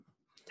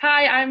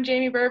Hi, I'm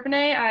Jamie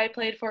Bourbonnais. I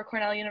played for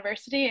Cornell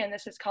University, and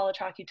this is College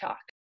Hockey Talk.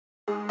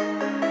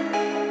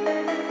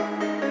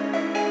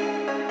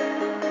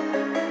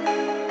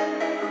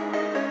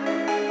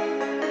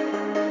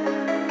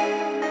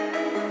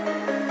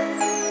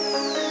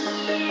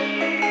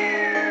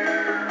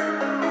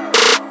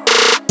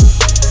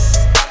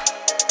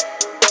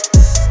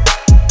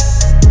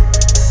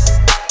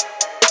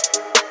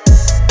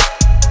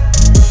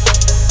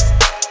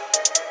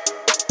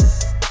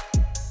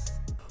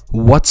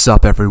 What's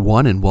up,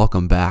 everyone, and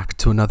welcome back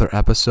to another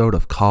episode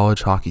of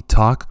College Hockey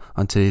Talk.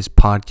 On today's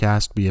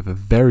podcast, we have a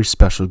very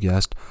special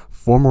guest.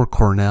 Former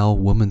Cornell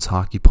women's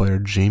hockey player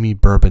Jamie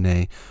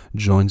Bourbonnais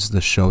joins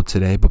the show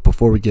today. But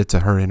before we get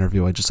to her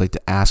interview, I'd just like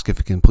to ask if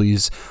you can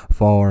please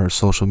follow our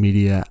social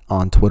media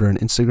on Twitter and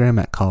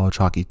Instagram at College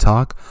Hockey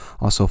Talk.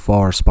 Also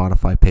follow our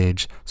Spotify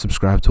page,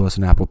 subscribe to us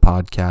on Apple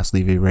Podcasts,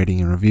 leave a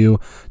rating and review.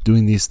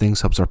 Doing these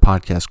things helps our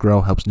podcast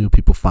grow, helps new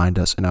people find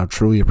us, and I would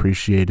truly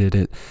appreciated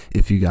it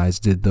if you guys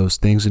did those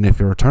things. And if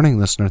you're a returning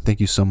listener, thank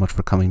you so much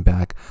for coming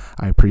back.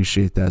 I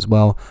appreciate that as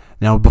well.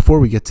 Now, before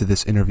we get to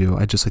this interview,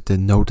 I'd just like to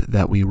note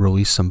that we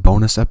released some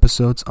bonus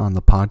episodes on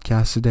the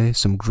podcast today,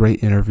 some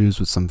great interviews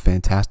with some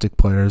fantastic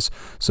players.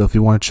 So if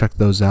you want to check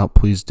those out,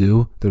 please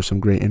do. There's some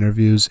great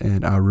interviews,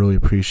 and I really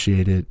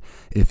appreciate it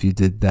if you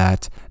did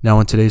that. Now,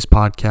 on today's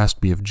podcast,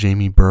 we have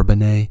Jamie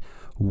Bourbonnais,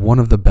 one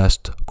of the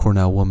best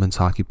Cornell women's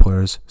hockey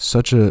players,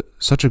 such a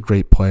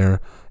great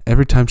player.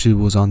 Every time she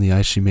was on the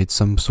ice, she made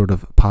some sort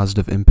of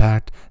positive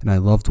impact, and I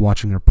loved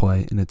watching her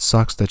play. And it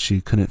sucks that she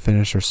couldn't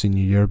finish her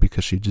senior year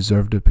because she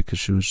deserved it, because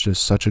she was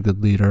just such a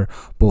good leader,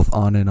 both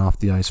on and off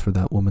the ice for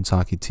that women's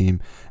hockey team,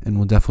 and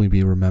will definitely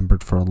be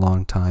remembered for a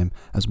long time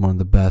as one of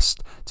the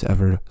best to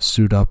ever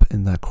suit up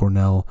in that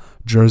Cornell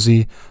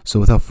jersey. So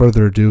without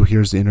further ado,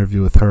 here's the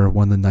interview with her,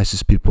 one of the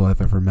nicest people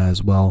I've ever met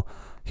as well.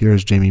 Here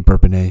is Jamie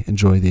Bourbonnais.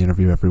 Enjoy the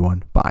interview,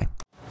 everyone. Bye.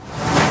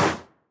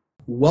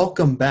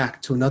 Welcome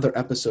back to another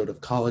episode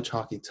of College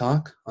Hockey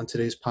Talk. On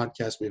today's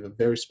podcast, we have a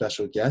very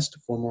special guest,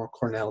 former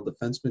Cornell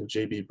defenseman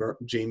Jamie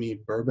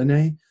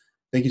Bourbonnais.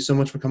 Thank you so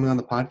much for coming on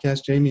the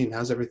podcast, Jamie, and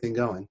how's everything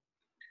going?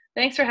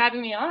 Thanks for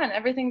having me on.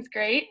 Everything's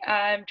great.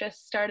 I've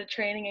just started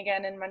training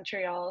again in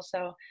Montreal,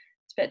 so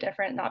it's a bit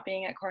different not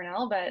being at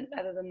Cornell, but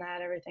other than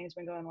that, everything's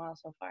been going well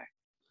so far.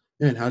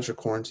 Yeah, and how's your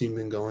quarantine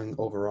been going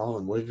overall,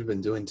 and what have you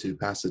been doing to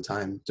pass the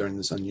time during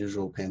this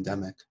unusual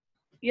pandemic?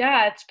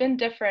 Yeah, it's been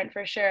different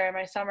for sure.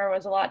 My summer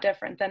was a lot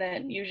different than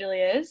it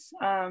usually is.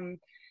 I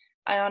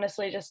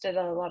honestly just did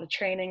a lot of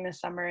training this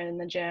summer in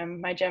the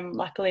gym. My gym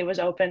luckily was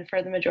open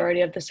for the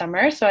majority of the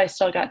summer, so I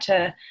still got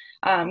to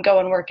go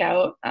and work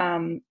out.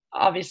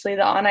 Obviously,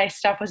 the on-ice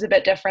stuff was a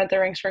bit different.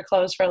 The rinks were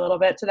closed for a little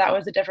bit, so that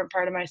was a different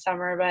part of my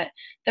summer. But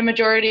the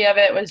majority of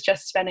it was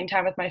just spending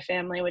time with my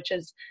family, which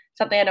is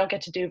something I don't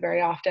get to do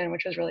very often,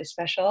 which was really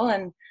special,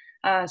 and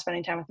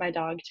spending time with my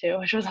dog too,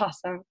 which was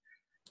awesome.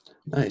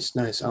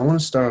 Nice. I want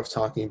to start off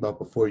talking about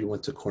before you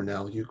went to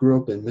Cornell. You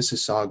grew up in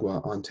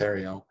Mississauga,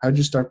 Ontario. How did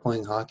you start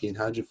playing hockey, and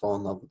how did you fall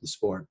in love with the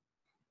sport?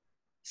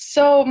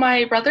 So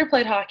my brother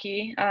played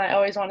hockey. I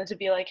always wanted to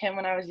be like him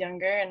when I was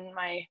younger, and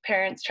my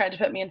parents tried to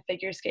put me in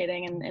figure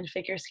skating and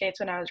figure skates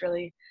when I was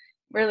really,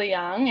 really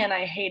young, and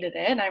I hated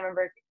it. And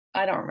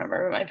I don't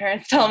remember, but my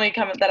parents telling me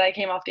that I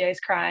came off the ice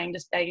crying,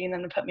 just begging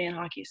them to put me in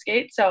hockey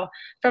skates. So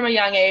from a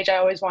young age, I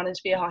always wanted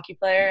to be a hockey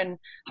player, and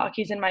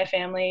hockey's in my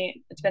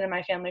family. It's been in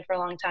my family for a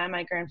long time.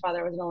 My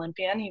grandfather was an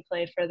Olympian. He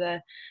played for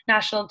the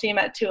national team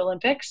at 2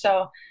 Olympics.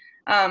 So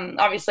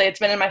obviously it's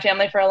been in my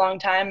family for a long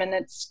time, and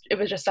it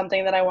was just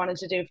something that I wanted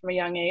to do from a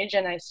young age,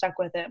 and I stuck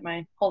with it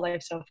my whole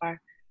life so far.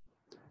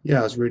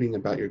 Yeah, I was reading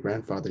about your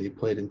grandfather. He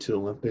played in 2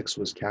 Olympics,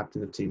 was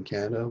captain of Team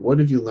Canada. What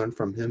have you learned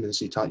from him, and has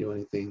he taught you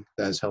anything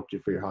that has helped you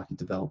for your hockey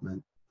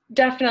development?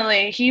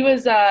 Definitely. He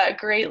was a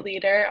great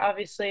leader.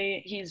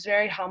 Obviously, he's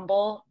very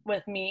humble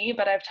with me,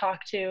 but I've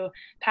talked to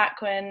Pat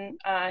Quinn.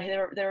 They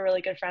were really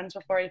good friends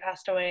before he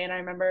passed away, and I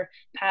remember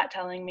Pat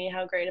telling me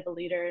how great of a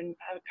leader and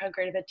how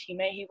great of a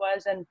teammate he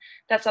was, and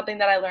that's something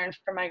that I learned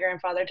from my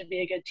grandfather, to be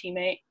a good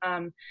teammate.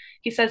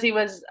 He says he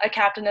was a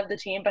captain of the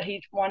team, but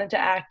he wanted to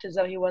act as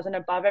though he wasn't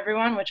above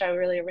everyone, which I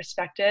really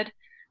respected.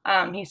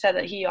 He said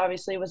that he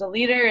obviously was a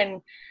leader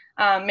and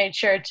made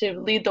sure to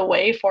lead the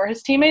way for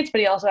his teammates, but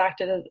he also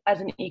acted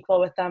as an equal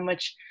with them,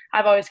 which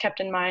I've always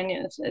kept in mind.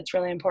 It's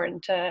really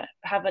important to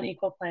have an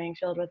equal playing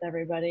field with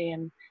everybody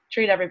and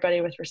treat everybody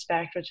with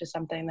respect, which is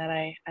something that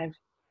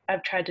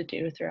I've tried to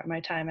do throughout my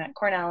time at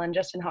Cornell and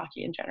just in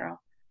hockey in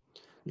general.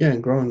 Yeah,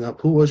 and growing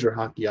up, who was your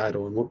hockey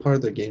idol, and what part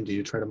of the game do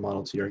you try to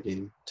model to your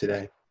game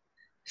today?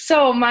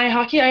 So my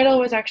hockey idol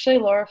was actually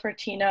Laura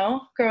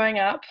Fortino growing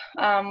up,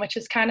 which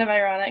is kind of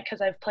ironic because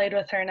I've played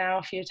with her now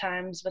a few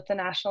times with the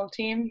national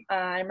team.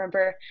 I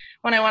remember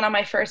when I went on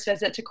my first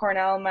visit to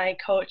Cornell, my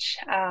coach,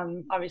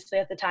 obviously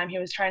at the time he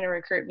was trying to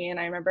recruit me, and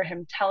I remember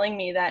him telling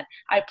me that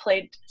I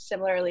played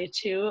similarly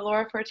to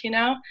Laura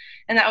Fortino,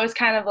 and that was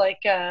kind of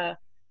like a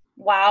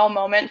wow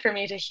moment for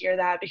me to hear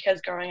that,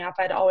 because growing up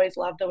I'd always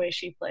loved the way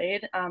she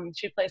played.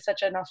 She plays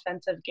such an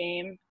offensive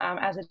game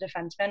as a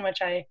defenseman,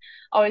 which I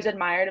always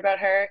admired about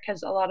her,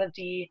 because a lot of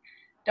the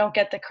don't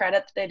get the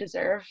credit that they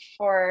deserve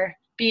for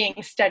being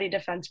steady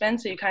defensemen.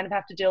 So you kind of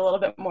have to do a little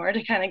bit more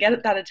to kind of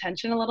get that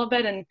attention a little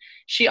bit. And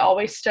she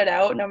always stood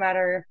out no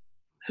matter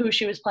who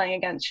she was playing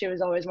against. She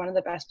was always one of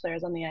the best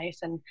players on the ice.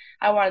 And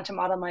I wanted to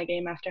model my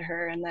game after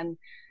her. And then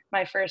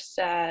my first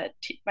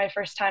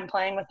time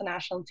playing with the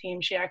national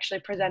team, she actually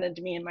presented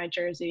me in my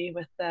jersey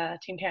with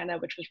Team Canada,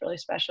 which was really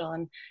special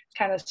and it's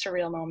kind of a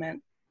surreal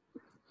moment.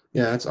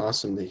 Yeah, that's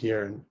awesome to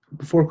hear. And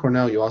before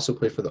Cornell, you also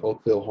played for the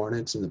Oakville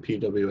Hornets in the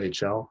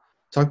PWHL.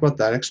 Talk about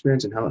that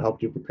experience and how it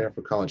helped you prepare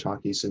for college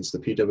hockey, since the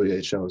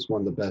PWHL is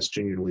one of the best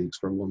junior leagues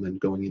for women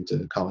going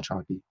into college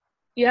hockey.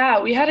 Yeah,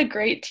 we had a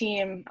great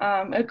team,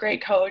 a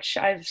great coach.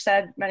 I've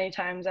said many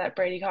times that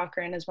Brady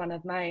Cochran is one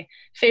of my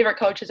favorite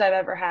coaches I've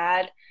ever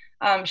had.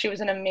 She was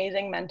an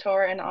amazing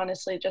mentor and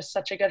honestly just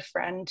such a good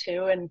friend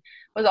too, and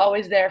was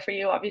always there for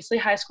you. Obviously,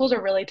 high school's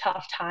a really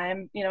tough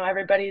time. You know,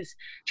 everybody's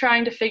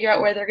trying to figure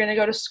out where they're going to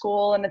go to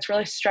school, and it's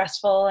really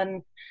stressful.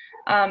 And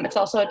it's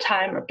also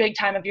a big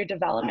time of your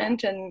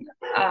development. And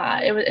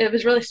it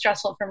was really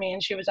stressful for me.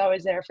 And she was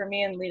always there for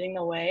me and leading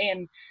the way.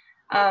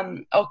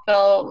 And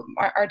Oakville,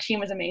 our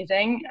team was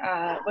amazing,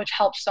 which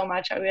helped so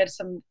much. We had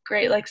some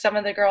great, like some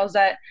of the girls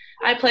that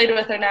I played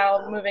with are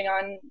now moving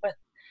on with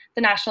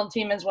the national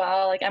team as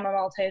well. Like Emma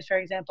Maltese, for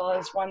example,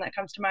 is one that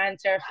comes to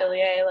mind. Sarah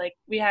Fillier. Like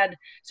we had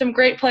some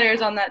great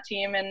players on that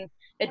team, and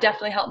it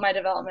definitely helped my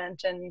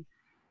development. And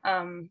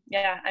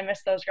yeah, I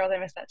miss those girls. I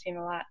miss that team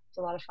a lot. It's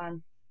a lot of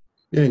fun.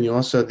 Yeah, and you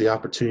also had the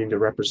opportunity to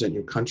represent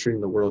your country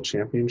in the World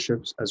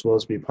Championships, as well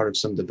as be part of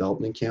some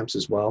development camps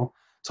as well.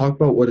 Talk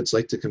about what it's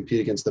like to compete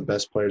against the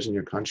best players in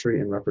your country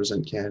and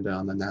represent Canada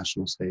on the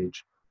national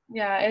stage.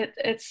 Yeah,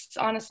 it's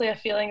honestly a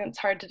feeling that's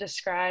hard to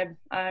describe.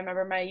 I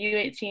remember my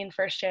U18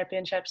 first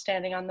championship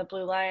standing on the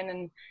blue line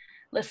and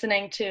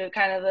listening to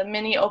kind of the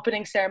mini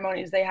opening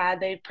ceremonies they had.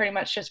 They pretty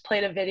much just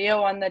played a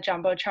video on the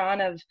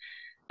Jumbotron of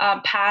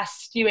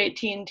past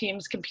U18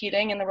 teams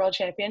competing in the World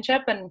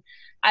Championship. And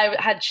I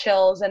had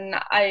chills. And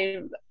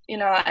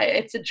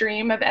it's a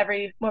dream of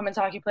every women's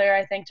hockey player,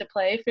 I think, to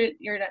play for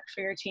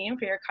your team,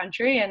 for your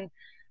country. And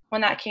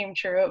when that came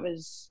true, it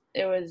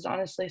was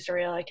honestly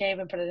surreal. I can't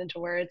even put it into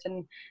words.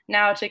 And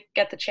now to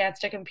get the chance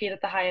to compete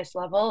at the highest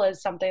level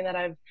is something that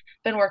I've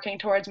been working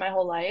towards my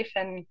whole life.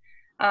 And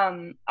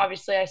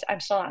obviously, I'm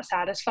still not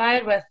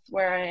satisfied with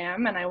where I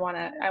am, and I want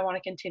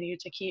to continue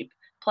to keep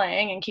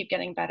playing and keep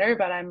getting better.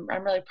 But I'm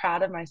really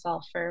proud of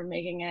myself for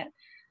making it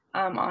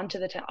onto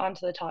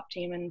the top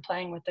team and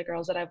playing with the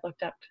girls that I've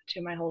looked up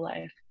to my whole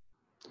life.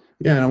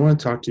 Yeah, and I want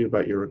to talk to you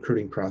about your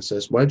recruiting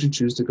process. Why did you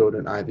choose to go to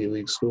an Ivy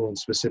League school, and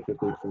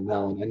specifically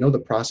Cornell? And I know the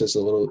process is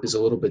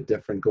a little bit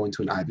different going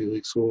to an Ivy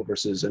League school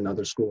versus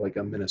another school like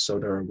a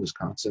Minnesota or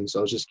Wisconsin. So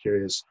I was just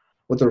curious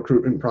what the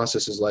recruitment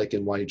process is like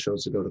and why you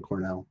chose to go to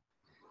Cornell.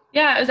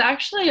 Yeah, it was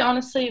actually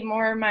honestly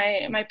more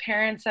my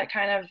parents that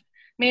kind of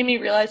made me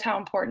realize how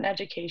important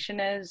education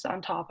is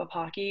on top of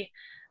hockey.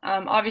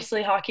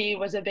 Obviously, hockey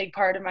was a big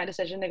part of my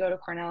decision to go to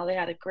Cornell. They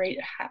have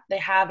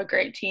a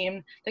great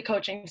team. The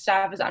coaching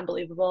staff is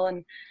unbelievable,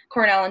 and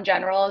Cornell in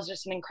general is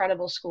just an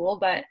incredible school.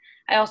 But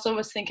I also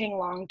was thinking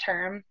long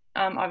term.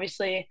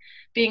 Obviously,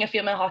 being a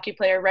female hockey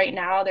player right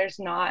now, there's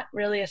not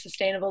really a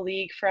sustainable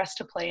league for us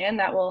to play in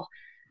that will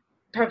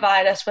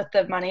provide us with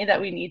the money that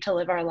we need to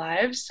live our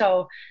lives.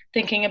 So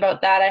thinking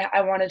about that,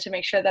 I wanted to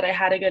make sure that I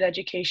had a good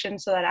education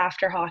so that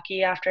after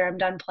hockey, after I'm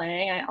done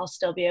playing, I'll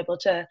still be able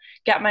to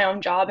get my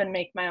own job and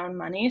make my own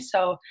money.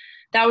 So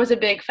that was a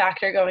big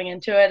factor going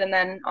into it. And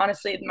then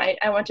honestly,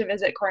 I went to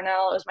visit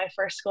Cornell. It was my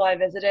first school I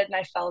visited, and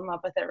I fell in love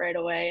with it right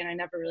away, and I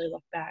never really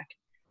looked back.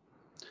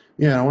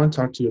 Yeah, I want to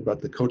talk to you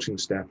about the coaching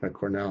staff at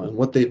Cornell and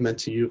what they've meant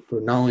to you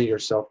for not only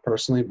yourself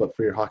personally, but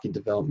for your hockey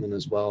development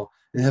as well.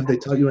 And have they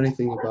taught you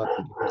anything about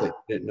the game that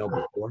you didn't know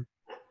before?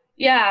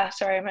 Yeah,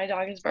 sorry, my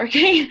dog is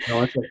barking. No,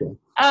 that's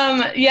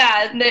okay.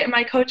 Yeah,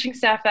 my coaching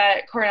staff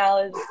at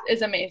Cornell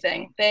is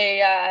amazing. They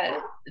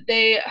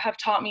have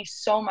taught me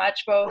so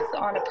much, both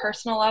on a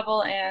personal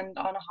level and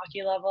on a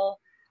hockey level.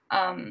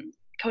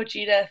 Coach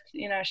Edith,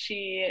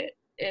 she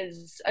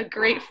is a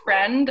great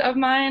friend of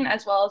mine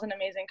as well as an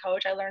amazing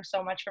coach. I learned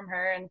so much from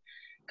her, and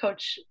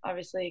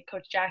obviously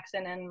Coach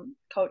Jackson and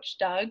Coach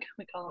Doug,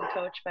 we call him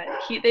Coach, but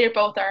they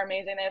both are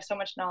amazing. They have so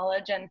much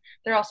knowledge, and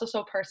they're also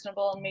so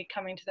personable and make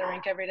coming to the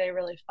rink every day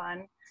really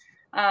fun.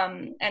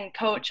 And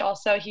Coach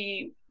also,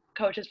 he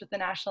coaches with the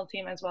national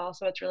team as well,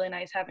 so it's really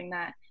nice having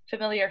that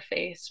familiar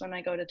face when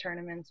I go to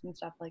tournaments and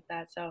stuff like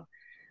that. So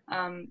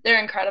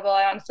they're incredible.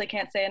 I honestly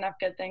can't say enough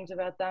good things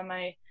about them.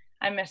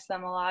 I miss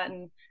them a lot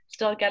and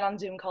still get on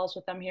Zoom calls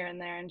with them here and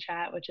there and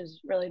chat, which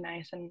is really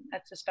nice, and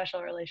that's a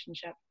special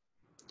relationship.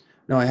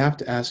 Now, I have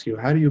to ask you,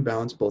 how do you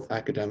balance both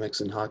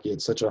academics and hockey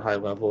at such a high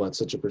level at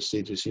such a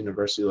prestigious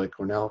university like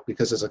Cornell?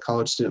 Because as a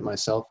college student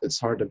myself, it's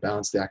hard to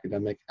balance the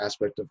academic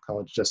aspect of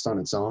college just on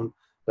its own.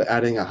 But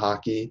adding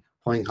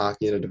playing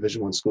hockey at a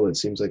Division I school, it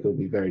seems like it would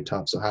be very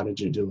tough. So how did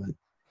you do it?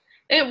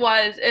 It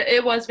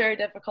was very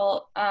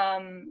difficult.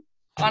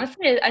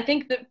 Honestly, I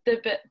think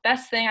the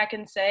best thing I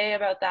can say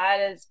about that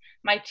is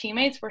my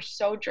teammates were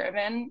so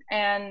driven,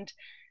 and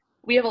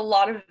we have a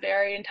lot of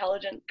very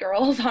intelligent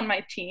girls on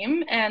my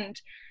team, and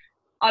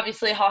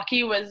obviously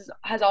hockey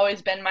has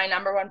always been my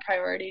number one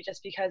priority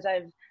just because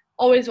I've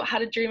always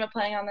had a dream of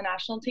playing on the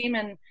national team,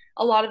 and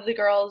a lot of the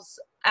girls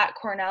at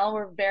Cornell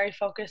were very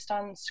focused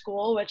on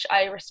school, which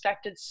I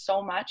respected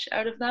so much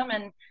out of them,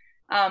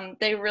 and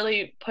they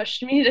really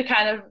pushed me to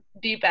kind of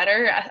be a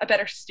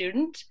better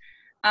student.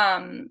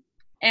 Um,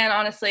 and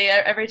honestly,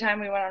 every time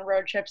we went on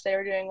road trips, they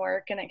were doing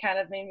work, and it kind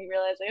of made me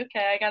realize, like,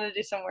 okay, I got to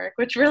do some work,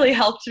 which really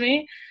helped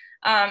me.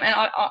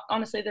 And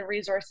honestly, the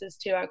resources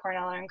too at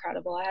Cornell are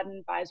incredible. I had an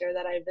advisor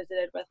that I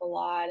visited with a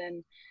lot,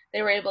 and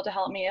they were able to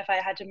help me if I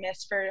had to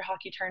miss for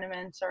hockey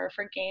tournaments or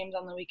for games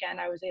on the weekend.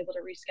 I was able to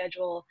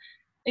reschedule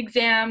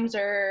exams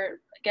or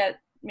get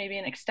maybe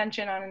an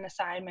extension on an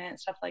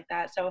assignment, stuff like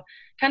that. So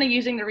kind of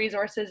using the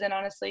resources and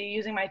honestly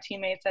using my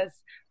teammates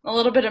as a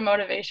little bit of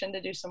motivation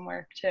to do some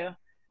work too.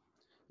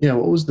 Yeah,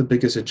 what was the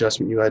biggest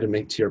adjustment you had to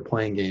make to your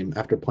playing game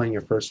after playing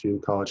your first few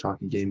college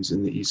hockey games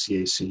in the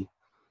ECAC?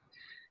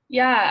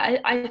 Yeah,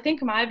 I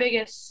think my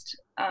biggest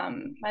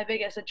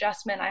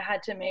adjustment I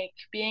had to make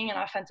being an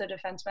offensive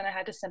defenseman, I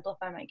had to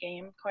simplify my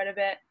game quite a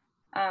bit.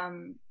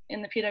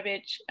 In the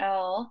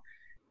PWHL,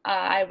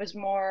 I was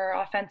more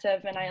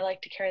offensive and I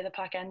like to carry the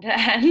puck end to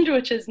end,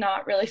 which is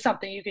not really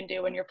something you can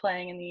do when you're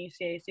playing in the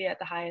ECAC at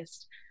the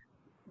highest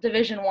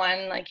Division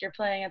One, like you're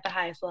playing at the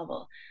highest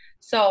level.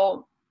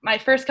 So my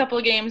first couple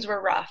of games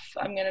were rough.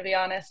 I'm gonna be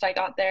honest. I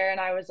got there and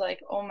I was like,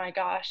 oh my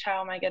gosh,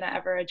 how am I gonna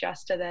ever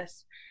adjust to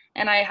this?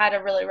 And I had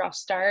a really rough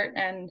start,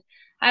 and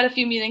I had a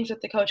few meetings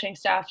with the coaching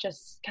staff,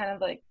 just kind of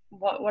like,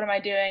 what am I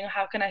doing?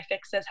 How can I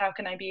fix this? How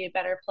can I be a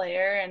better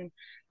player? And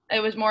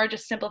it was more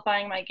just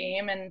simplifying my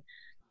game and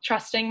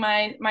trusting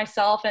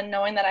myself and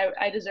knowing that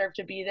I deserve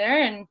to be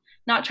there and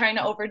not trying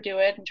to overdo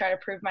it and try to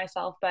prove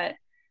myself, but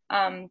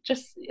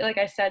just like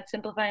I said,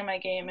 simplifying my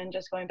game and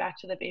just going back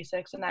to the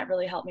basics, and that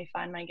really helped me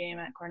find my game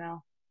at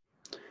Cornell.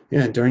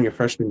 Yeah, and during your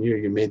freshman year,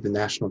 you made the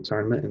national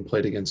tournament and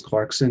played against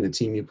Clarkson, a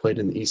team you played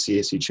in the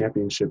ECAC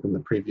championship in the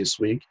previous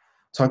week.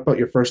 Talk about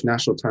your first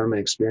national tournament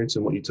experience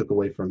and what you took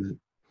away from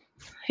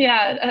it.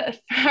 Yeah,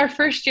 our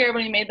first year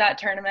when we made that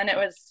tournament,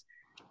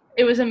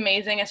 it was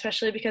amazing,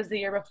 especially because the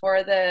year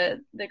before the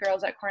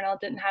girls at Cornell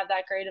didn't have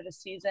that great of a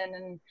season,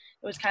 and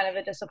it was kind of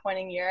a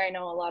disappointing year. I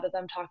know a lot of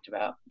them talked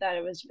about that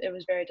it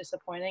was very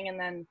disappointing. And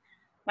then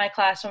my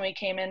class, when we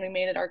came in, we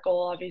made it our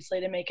goal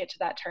obviously to make it to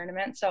that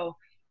tournament. So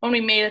when we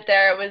made it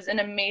there, it was an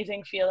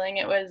amazing feeling.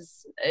 It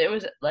was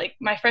like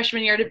my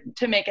freshman year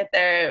to make it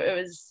there. It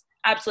was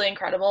absolutely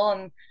incredible.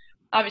 And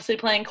obviously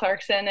playing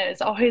Clarkson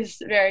is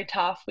always very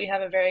tough. We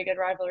have a very good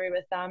rivalry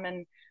with them,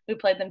 and we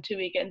played them 2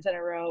 weekends in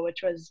a row,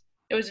 which was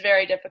it was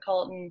very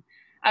difficult. And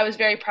I was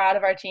very proud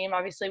of our team.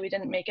 Obviously, we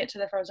didn't make it to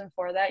the Frozen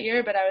Four that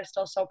year, but I was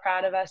still so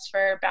proud of us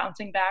for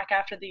bouncing back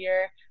after the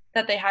year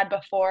that they had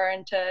before,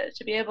 and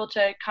to be able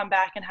to come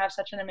back and have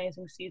such an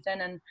amazing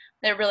season. And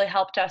it really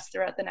helped us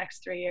throughout the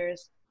next 3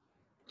 years.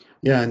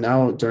 Yeah, and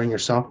now during your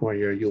sophomore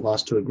year, you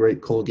lost to a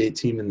great Colgate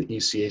team in the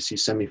ECAC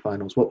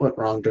semifinals. What went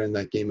wrong during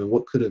that game, and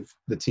what could have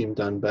the team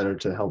done better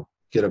to help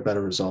get a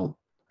better result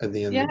at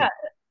the end of the Yeah. game?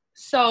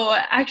 So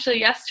actually,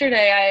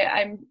 yesterday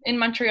I'm in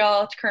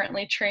Montreal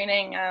currently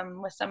training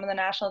with some of the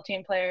national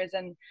team players,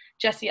 and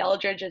Jessie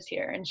Eldridge is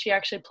here, and she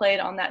actually played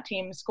on that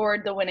team,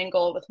 scored the winning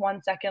goal with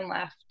 1 second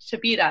left to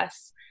beat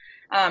us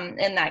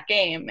in that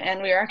game.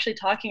 And we were actually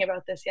talking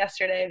about this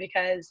yesterday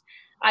because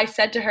I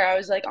said to her, I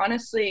was like,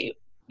 honestly,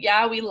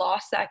 yeah, we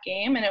lost that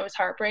game and it was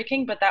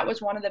heartbreaking, but that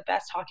was one of the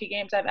best hockey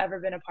games I've ever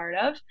been a part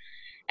of.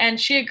 And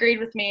she agreed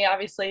with me.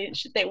 Obviously,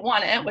 they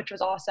won it, which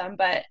was awesome,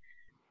 but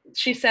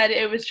she said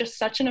it was just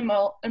such an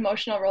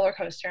emotional roller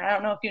coaster. And I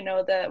don't know if you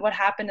know what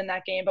happened in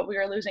that game, but we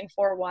were losing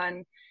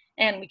 4-1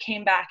 and we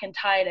came back and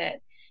tied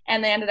it.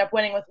 And they ended up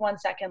winning with 1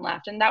 second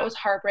left. And that was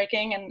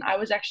heartbreaking. And I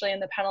was actually in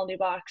the penalty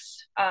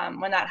box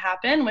when that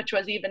happened, which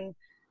was even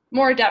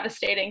more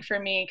devastating for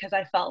me because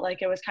I felt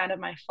like it was kind of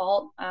my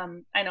fault.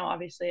 I know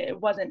obviously it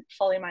wasn't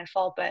fully my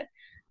fault, but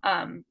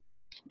um,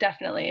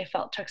 definitely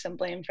took some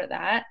blame for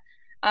that.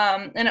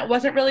 And it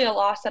wasn't really a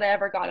loss that I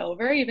ever got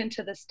over, even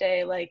to this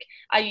day. Like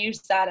I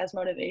used that as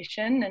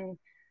motivation, and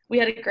we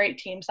had a great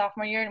team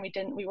sophomore year,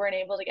 and we weren't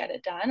able to get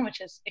it done,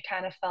 which is it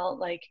kind of felt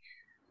like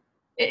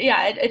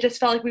it just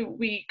felt like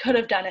we could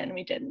have done it and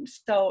we didn't.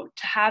 So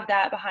to have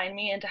that behind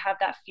me and to have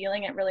that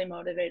feeling, it really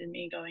motivated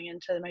me going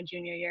into my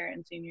junior year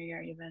and senior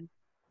year even.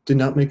 Did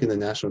not making the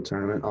national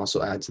tournament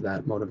also add to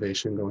that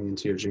motivation going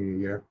into your junior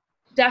year?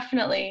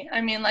 Definitely.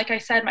 I mean, like I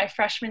said, my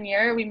freshman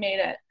year we made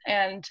it,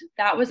 and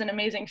that was an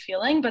amazing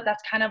feeling, but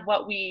that's kind of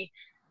what we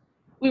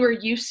were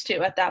used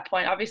to at that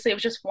point. Obviously, it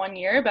was just 1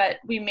 year, but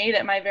we made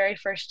it my very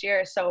first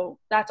year, so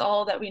that's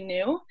all that we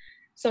knew.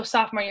 So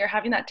sophomore year,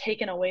 having that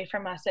taken away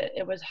from us,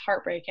 it was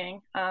heartbreaking.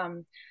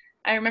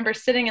 I remember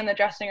sitting in the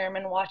dressing room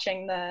and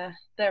watching the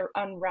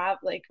unwrap,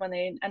 like when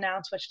they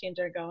announced which teams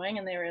are going,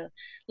 and they were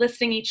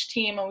listing each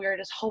team, and we were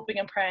just hoping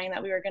and praying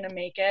that we were going to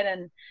make it.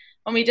 And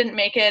when we didn't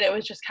make it, it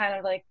was just kind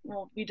of like,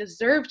 well, we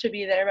deserved to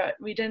be there, but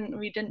we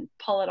didn't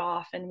pull it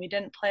off, and we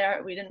didn't play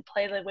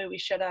the way we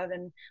should have,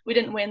 and we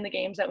didn't win the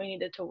games that we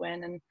needed to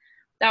win. And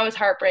that was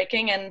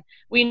heartbreaking. And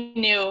we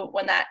knew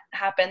when that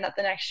happened that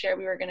the next year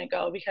we were going to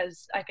go,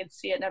 because I could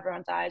see it in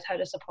everyone's eyes how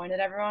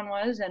disappointed everyone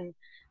was. And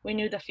we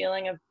knew the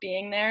feeling of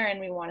being there and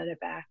we wanted it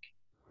back.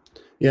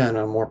 Yeah, and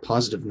on a more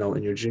positive note,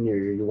 in your junior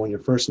year, you won your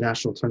first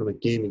national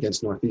tournament game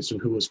against Northeastern,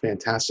 who was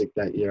fantastic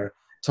that year.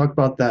 Talk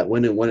about that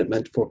win and what it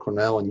meant for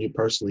Cornell and you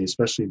personally,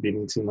 especially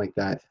beating a team like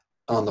that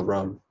on the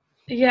road.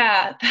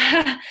 Yeah,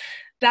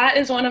 that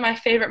is one of my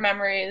favorite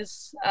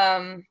memories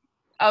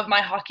of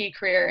my hockey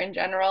career in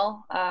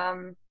general.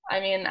 I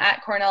mean,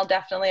 at Cornell,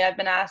 definitely, I've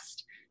been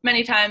asked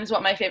many times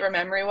what my favorite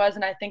memory was,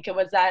 and I think it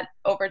was that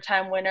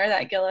overtime winner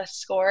that Gillis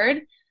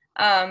scored.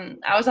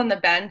 I was on the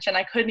bench and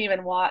I couldn't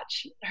even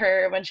watch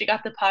her when she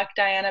got the puck.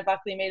 Diana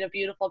Buckley made a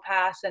beautiful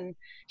pass and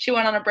she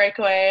went on a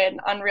breakaway, an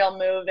unreal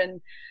move, and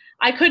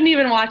I couldn't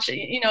even watch.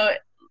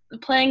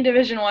 Playing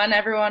Division One,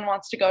 everyone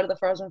wants to go to the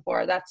Frozen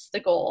Four. That's the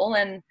goal,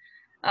 and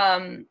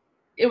um,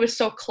 it was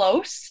so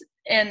close.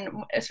 And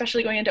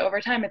especially going into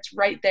overtime, it's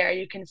right there.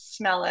 You can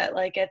smell it.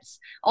 Like, it's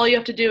all you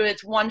have to do.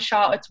 It's one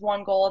shot. It's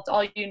one goal. It's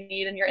all you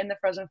need, and you're in the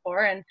Frozen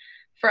Four. And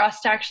for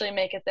us to actually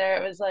make it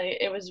there, it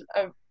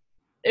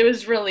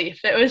was relief.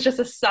 It was just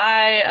a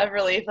sigh of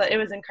relief. It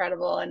was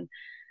incredible. And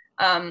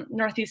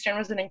Northeastern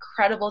was an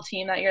incredible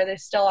team that year. They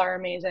still are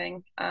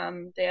amazing.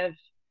 They have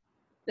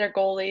their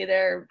goalie,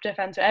 their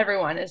defense,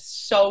 everyone is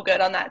so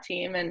good on that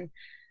team. And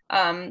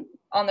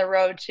on the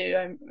road too.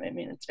 I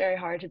mean, it's very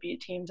hard to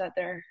beat teams at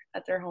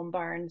their home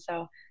barn.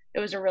 So it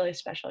was a really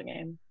special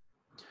game.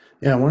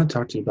 Yeah, I want to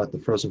talk to you about the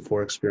Frozen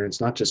Four experience,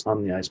 not just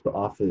on the ice, but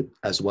off it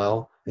as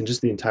well, and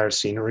just the entire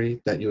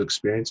scenery that you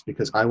experienced,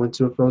 because I went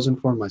to a Frozen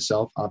Four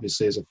myself,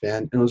 obviously, as a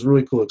fan, and it was a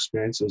really cool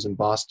experience. It was in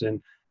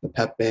Boston, the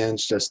pep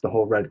bands, just the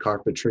whole red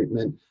carpet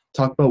treatment.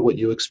 Talk about what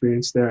you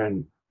experienced there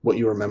and what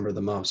you remember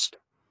the most.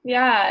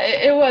 Yeah,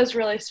 it was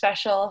really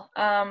special.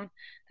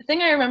 The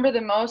thing I remember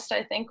the most,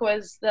 I think,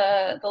 was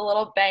the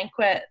little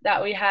banquet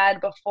that we had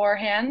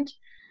beforehand.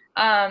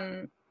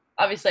 Um,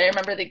 Obviously, I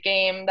remember the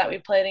game that we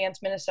played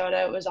against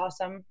Minnesota. It was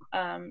awesome.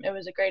 It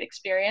was a great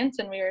experience,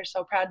 and we were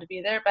so proud to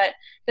be there. But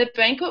the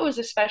banquet was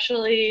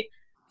especially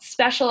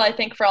special, I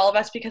think, for all of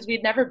us because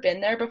we'd never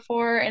been there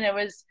before, and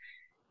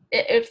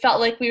it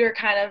felt like we were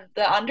kind of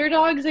the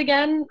underdogs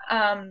again.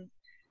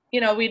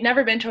 We'd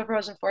never been to a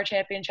Frozen Four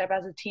championship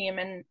as a team,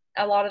 and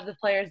a lot of the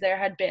players there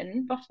had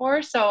been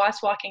before. So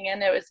us walking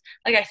in, it was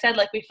like I said,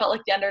 like we felt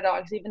like the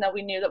underdogs, even though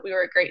we knew that we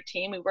were a great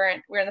team. We were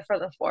in the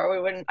Frozen Four.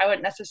 I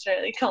wouldn't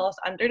necessarily call us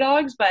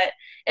underdogs, but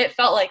it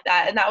felt like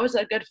that, and that was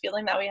a good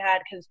feeling that we had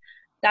because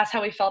that's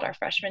how we felt our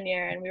freshman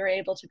year, and we were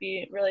able to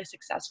be really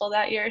successful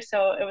that year.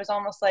 So it was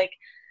almost like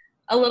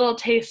a little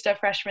taste of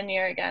freshman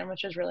year again,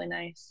 which was really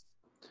nice.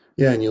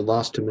 Yeah, and you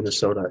lost to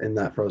Minnesota in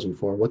that Frozen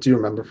Four. What do you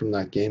remember from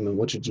that game, and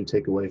what did you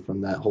take away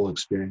from that whole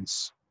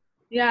experience?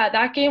 Yeah,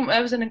 that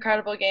was an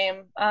incredible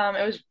game.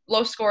 It was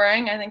low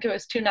scoring. I think it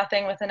was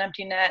 2-0 with an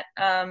empty net.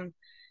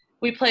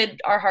 We played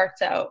our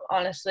hearts out,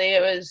 honestly.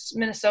 It was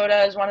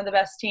Minnesota is one of the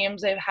best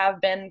teams they have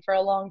been for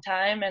a long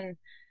time,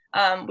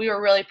 and we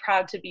were really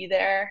proud to be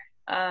there.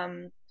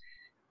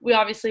 We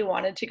obviously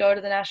wanted to go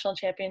to the national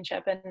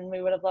championship, and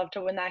we would have loved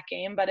to win that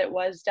game, but it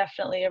was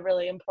definitely a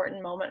really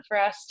important moment for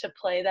us to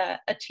play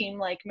a team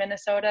like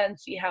Minnesota and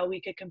see how we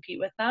could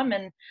compete with them.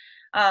 And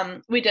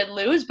we did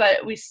lose,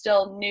 but we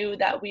still knew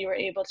that we were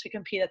able to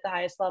compete at the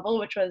highest level,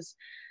 which was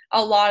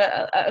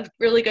a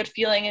really good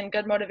feeling and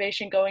good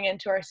motivation going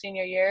into our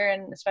senior year,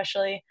 and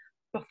especially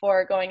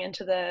before going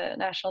into the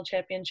national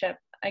championship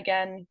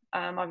again.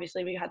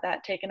 Obviously, we had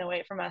that taken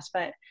away from us,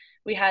 but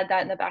we had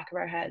that in the back of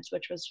our heads,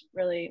 which was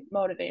really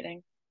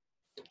motivating.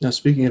 Now,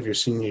 speaking of your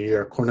senior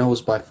year, Cornell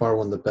was by far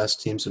one of the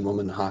best teams in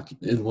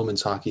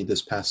women's hockey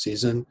this past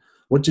season.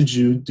 What did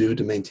you do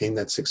to maintain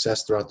that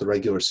success throughout the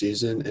regular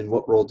season, and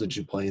what role did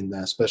you play in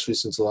that, especially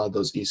since a lot of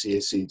those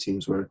ECAC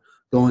teams were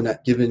going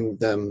at giving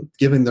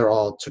their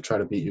all to try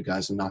to beat you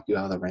guys and knock you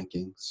out of the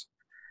rankings?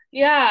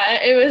 Yeah,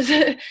 it was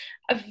a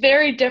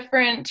very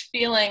different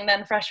feeling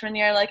than freshman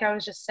year. Like I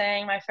was just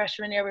saying, my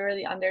freshman year we were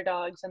the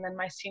underdogs, and then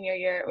my senior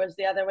year it was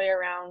the other way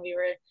around. We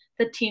were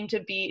the team to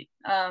beat,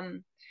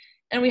 and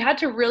we had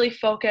to really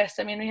focus.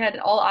 I mean, we had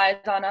all eyes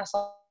on us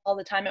all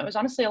the time. It was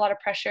honestly a lot of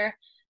pressure,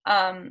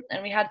 and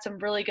we had some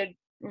really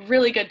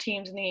good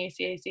teams in the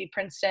ACAC: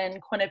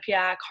 Princeton,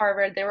 Quinnipiac,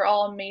 Harvard. They were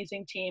all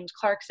amazing teams.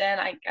 Clarkson,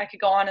 I could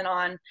go on and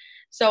on.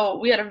 So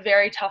we had a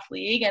very tough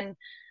league, and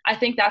I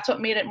think that's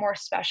what made it more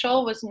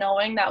special was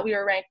knowing that we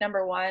were ranked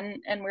number one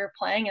and we were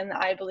playing in,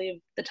 I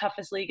believe, the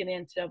toughest league in the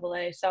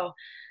NCAA. So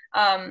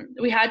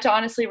we had to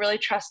honestly really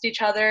trust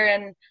each other,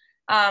 and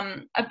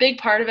a big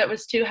part of it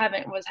was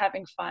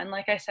having fun.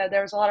 Like I said,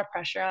 there was a lot of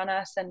pressure on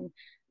us, and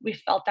we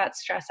felt that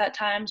stress at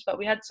times, but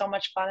we had so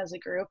much fun as a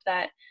group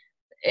that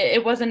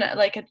it wasn't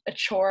like a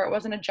chore. It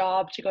wasn't a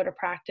job to go to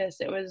practice.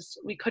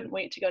 We couldn't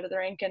wait to go to the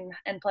rink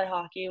and play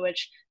hockey,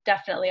 which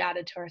definitely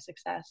added to our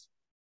success.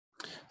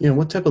 Yeah,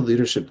 what type of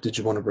leadership did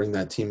you want to bring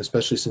that team,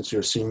 especially since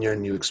you're a senior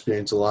and you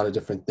experience a lot of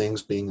different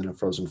things being in a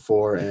Frozen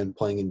Four and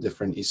playing in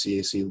different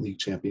ECAC league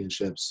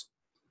championships?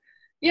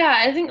 Yeah,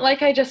 I think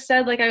like I just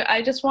said, like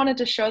I just wanted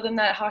to show them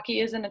that hockey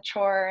isn't a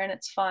chore and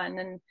it's fun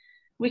and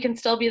we can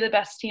still be the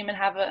best team and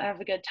have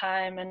a good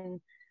time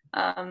and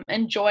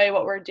enjoy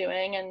what we're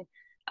doing. And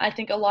I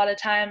think a lot of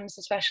times,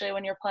 especially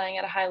when you're playing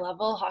at a high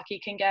level,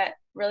 hockey can get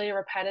really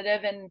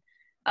repetitive and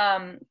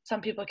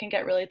some people can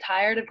get really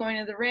tired of going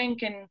to the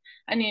rink. And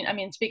I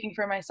mean, speaking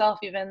for myself,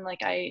 even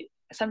like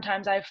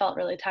sometimes I felt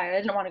really tired.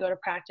 I didn't want to go to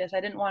practice.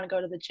 I didn't want to go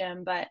to the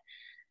gym, but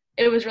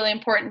it was really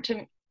important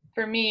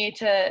for me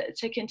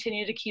to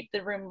continue to keep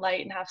the room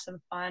light and have some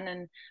fun.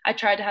 And I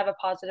tried to have a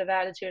positive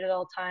attitude at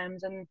all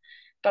times, and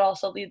but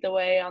also lead the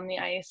way on the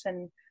ice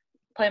and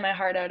play my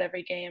heart out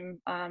every game.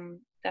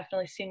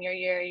 Definitely senior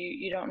year,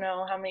 you don't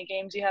know how many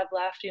games you have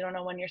left. You don't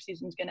know when your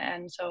season's going to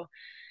end, so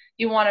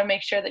you want to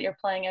make sure that you're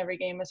playing every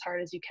game as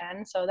hard as you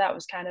can. So that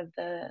was kind of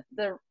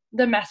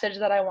the message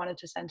that I wanted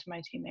to send to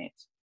my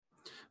teammates.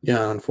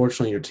 Yeah,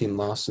 unfortunately, your team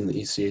lost in the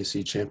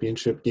ECAC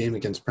championship game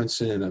against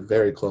Princeton in a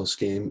very close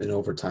game in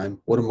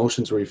overtime. What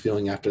emotions were you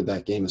feeling after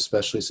that game,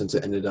 especially since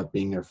it ended up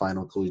being your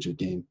final collegiate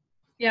game?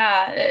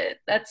 Yeah,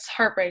 that's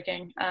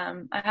heartbreaking.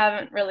 I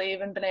haven't really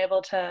even been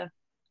able to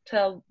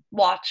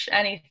watch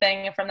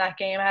anything from that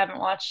game. I haven't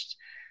watched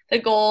the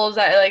goals.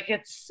 I like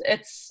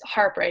it's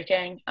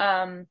heartbreaking.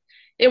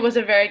 It was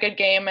a very good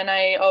game, and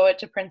I owe it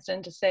to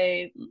Princeton to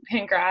say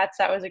congrats.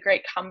 That was a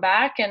great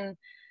comeback, and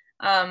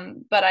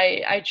but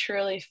I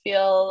truly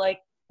feel like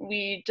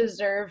we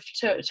deserve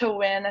to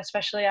win,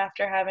 especially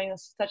after having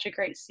such a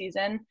great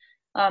season.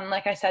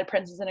 Like I said,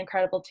 Prince is an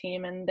incredible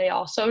team, and they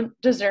also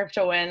deserve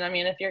to win. I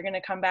mean, if you're going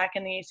to come back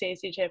in the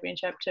ECAC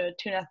championship to a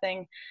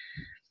 2-0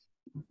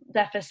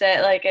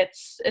 deficit, like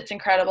it's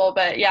incredible.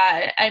 But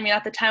yeah, I mean,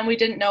 at the time we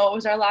didn't know it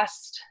was our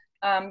last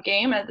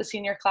game at the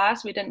senior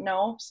class. We didn't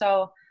know,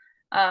 so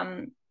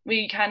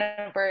we kind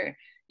of were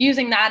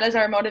using that as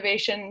our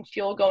motivation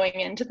fuel going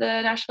into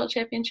the national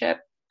championship.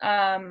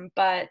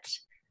 But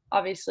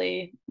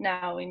obviously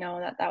now we know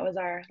that that was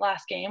our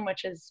last game,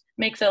 which is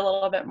makes it a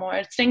little bit more.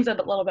 It stings a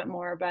little bit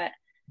more, but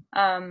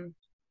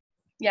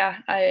yeah,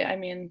 I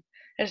mean,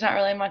 there's not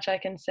really much I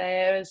can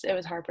say. It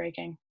was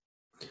heartbreaking.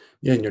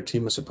 Yeah, and your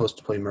team was supposed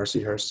to play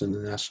Mercyhurst in the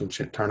national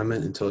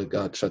tournament until it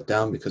got shut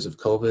down because of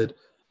COVID.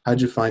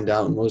 How'd you find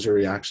out, and what was your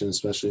reaction,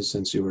 especially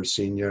since you were a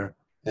senior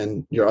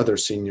and your other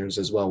seniors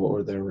as well? What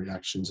were their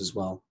reactions as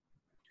well?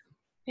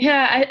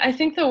 Yeah, I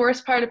think the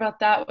worst part about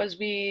that was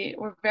we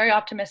were very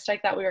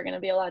optimistic that we were going to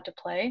be allowed to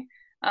play.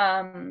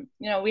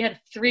 We had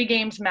 3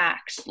 games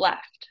max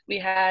left. We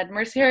had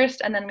Mercyhurst,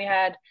 and then we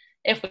had,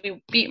 if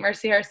we beat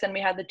Mercyhurst, then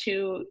we had the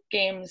 2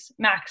 games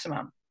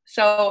maximum.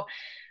 So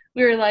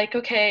we were like,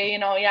 okay,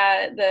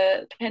 yeah,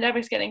 the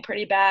pandemic's getting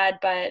pretty bad,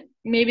 but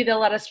maybe they'll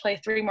let us play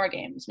 3 more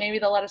games. Maybe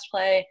they'll let us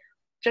play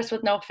just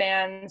with no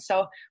fans.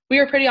 So we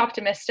were pretty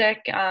optimistic.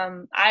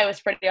 I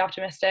was pretty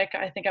optimistic.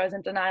 I think I was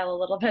in denial a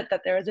little bit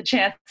that there was a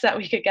chance that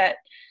we could get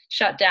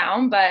shut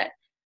down. But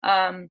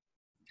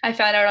I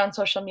found out on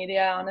social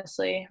media,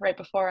 honestly, right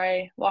before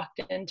I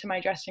walked into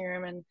my dressing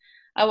room. And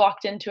I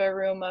walked into a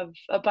room of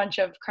a bunch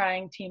of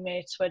crying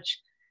teammates, which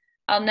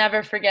I'll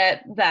never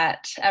forget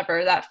that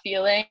ever, that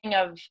feeling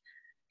of,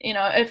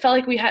 it felt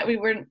like we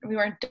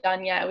weren't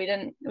done yet. We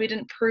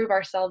didn't prove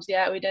ourselves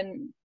yet. We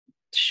didn't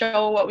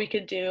show what we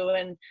could do.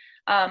 And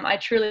I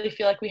truly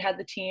feel like we had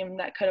the team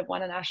that could have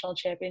won a national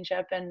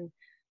championship, and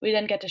we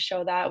didn't get to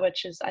show that,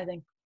 which is, I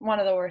think, one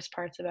of the worst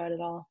parts about it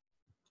all.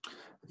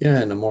 Yeah,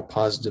 and a more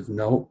positive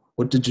note,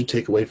 what did you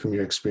take away from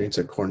your experience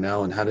at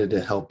Cornell, and how did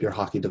it help your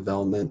hockey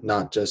development,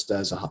 not just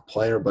as a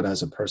player, but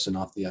as a person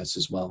off the ice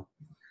as well?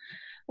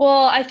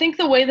 Well, I think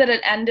the way that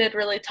it ended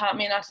really taught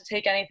me not to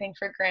take anything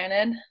for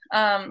granted.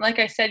 Like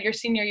I said, your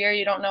senior year,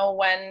 you don't know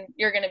when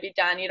you're going to be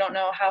done. You don't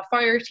know how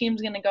far your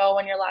team's going to go,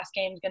 when your last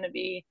game's going to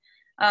be.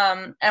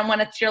 And when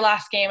it's your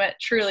last game, it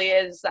truly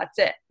is, that's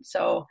it.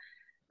 So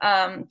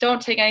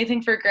don't take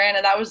anything for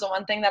granted. That was the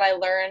one thing that I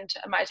learned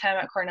in my time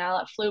at Cornell.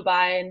 It flew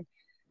by. And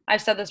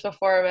I've said this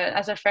before, but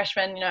as a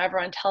freshman,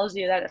 everyone tells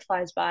you that it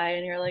flies by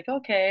and you're like,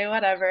 okay,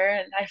 whatever.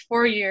 And I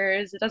 4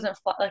 years, it doesn't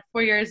fly, like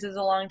 4 years is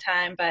a long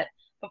time, but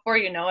before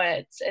you know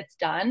it, it's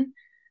done.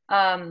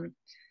 Um,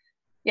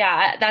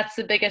 yeah, that's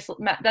the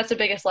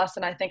biggest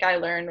lesson I think I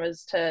learned,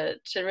 was to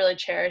really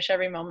cherish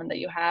every moment that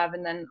you have.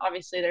 And then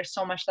obviously there's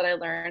so much that I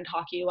learned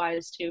hockey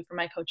wise too from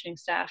my coaching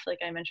staff, like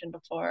I mentioned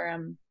before.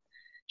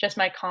 Just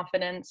my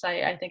confidence.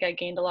 I think I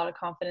gained a lot of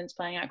confidence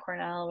playing at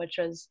Cornell, which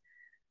was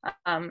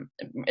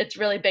it's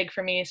really big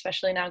for me,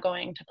 especially now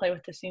going to play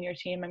with the senior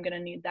team. I'm going to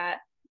need that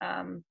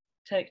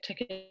to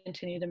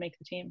continue to make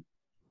the team.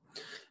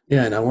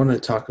 Yeah, and I want to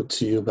talk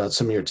to you about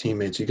some of your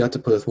teammates. You got to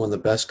play with one of the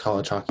best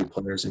college hockey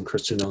players in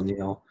Christian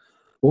O'Neill.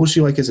 What was she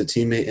like as a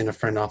teammate and a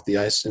friend off the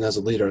ice, and as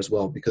a leader as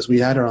well? Because we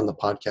had her on the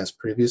podcast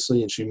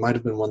previously, and she might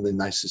have been one of the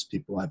nicest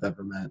people I've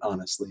ever met,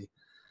 honestly.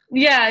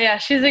 Yeah,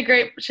 she's a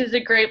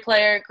great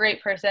player,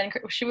 great person.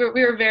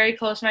 We were very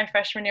close my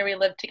freshman year. We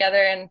lived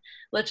together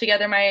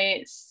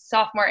my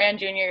sophomore and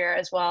junior year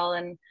as well.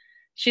 And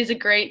she's a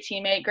great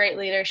teammate, great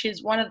leader.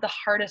 She's one of the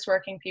hardest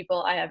working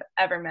people I have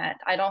ever met.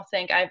 I don't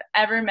think I've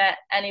ever met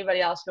anybody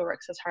else who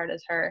works as hard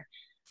as her.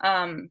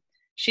 Um,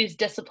 she's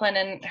disciplined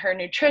in her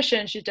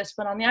nutrition, she's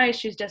disciplined on the ice,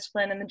 she's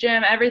disciplined in the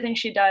gym. Everything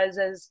she does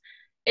is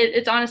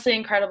it's honestly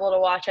incredible to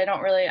watch. I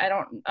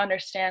don't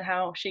understand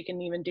how she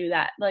can even do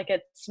that. Like,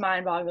 it's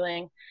mind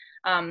boggling.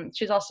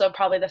 She's also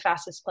probably the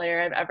fastest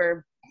player I've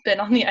ever been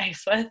on the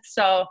ice with.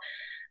 So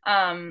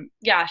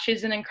yeah,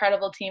 she's an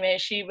incredible teammate.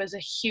 She was a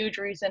huge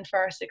reason for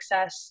our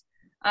success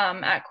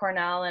at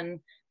Cornell, and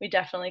we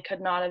definitely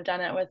could not have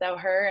done it without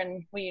her.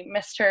 And we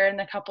missed her in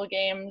a couple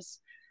games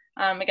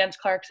against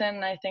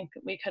Clarkson. I think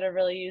we could have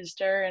really used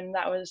her, and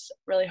that was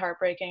really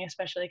heartbreaking,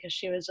 especially because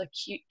she was a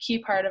key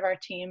part of our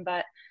team.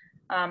 But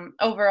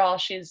overall,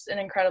 she's an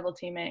incredible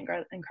teammate,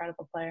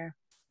 incredible player.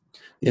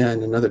 Yeah,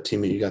 and another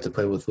teammate you got to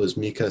play with was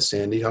Mika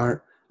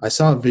Sandyhart. I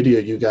saw a video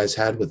you guys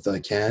had with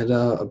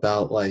Canada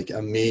about like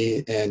a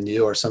me and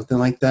you or something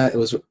like that. It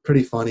was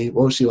pretty funny.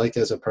 What was she like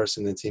as a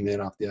person and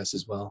teammate off the ice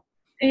as well?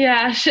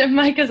 Yeah,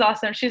 Mike is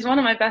awesome. She's one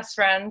of my best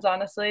friends,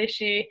 honestly.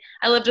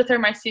 I lived with her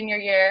my senior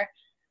year.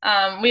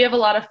 We have a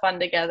lot of fun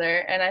together,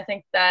 and I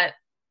think that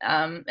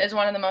is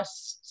one of the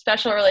most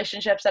special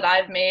relationships that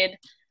I've made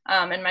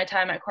in my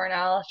time at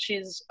Cornell.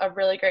 She's a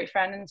really great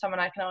friend and someone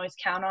I can always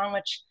count on,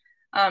 which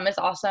is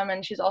awesome.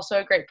 And she's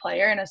also a great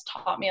player and has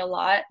taught me a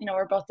lot. You know,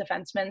 we're both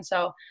defensemen,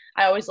 so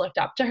I always looked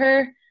up to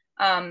her.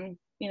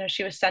 You know,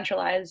 she was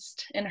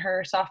centralized in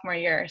her sophomore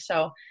year,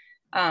 so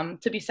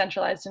to be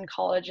centralized in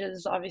college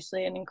is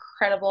obviously an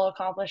incredible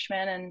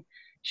accomplishment. And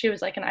she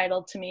was like an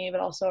idol to me,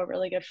 but also a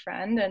really good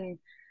friend. And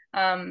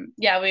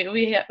yeah,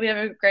 we have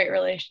a great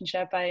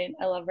relationship. I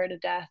love her to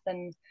death.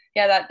 And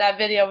yeah, that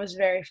video was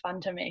very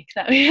fun to make.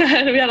 That we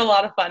had a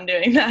lot of fun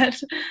doing that.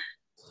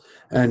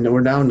 And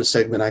we're now in the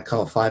segment I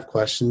call 5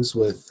 questions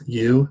with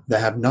you that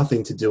have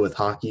nothing to do with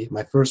hockey.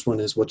 My first one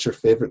is, what's your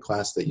favorite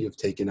class that you've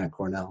taken at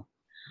Cornell?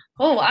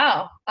 Oh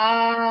wow.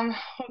 Oh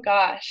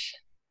gosh.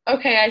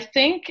 Okay, I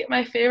think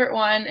my favorite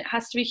one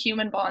has to be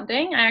human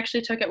bonding. I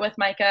actually took it with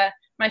Micah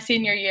my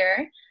senior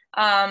year.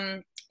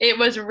 It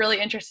was really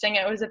interesting.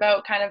 It was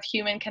about kind of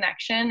human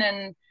connection,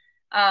 and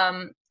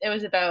it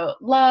was about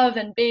love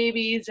and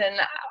babies, and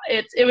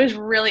it was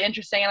really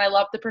interesting. And I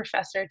loved the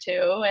professor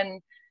too,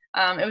 and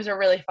it was a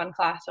really fun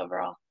class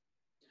overall.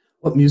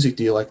 What music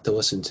do you like to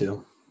listen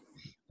to?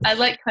 I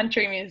like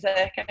country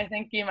music. I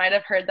think you might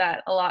have heard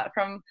that a lot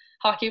from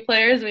hockey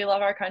players. We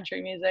love our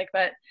country music,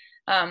 but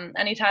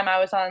anytime I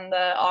was on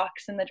the aux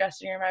in the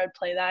dressing room, I would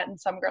play that, and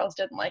some girls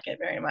didn't like it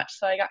very much,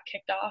 so I got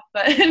kicked off.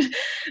 But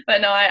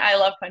but no, I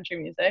love country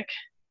music.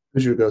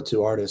 Who's your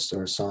go-to artist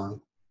or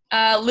song?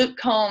 Luke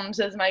Combs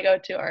is my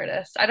go-to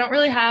artist. I don't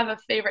really have a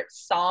favorite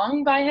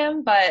song by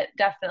him, but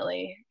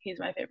definitely he's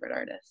my favorite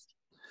artist.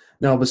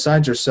 Now,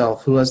 besides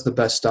yourself, who has the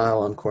best style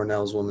on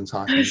Cornell's women's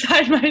hockey?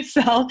 Besides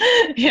myself,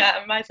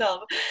 yeah,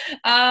 myself.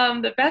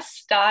 The best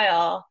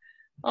style.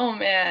 Oh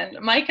man,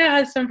 Micah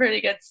has some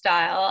pretty good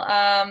style.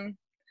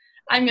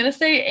 I'm gonna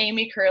say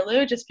Amy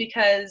Curlew just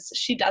because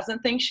she doesn't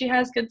think she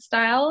has good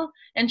style,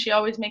 and she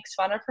always makes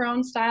fun of her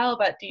own style,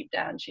 but deep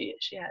down she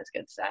has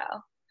good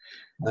style.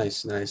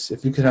 Nice, nice.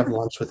 If you could have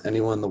lunch with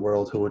anyone in the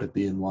world, who would it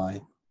be and why?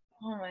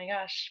 Oh my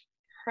gosh,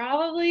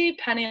 probably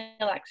Penny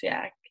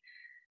Alexiak,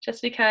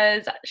 just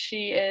because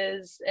she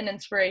is an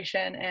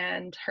inspiration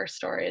and her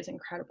story is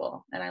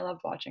incredible, and I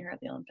loved watching her at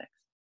the Olympics.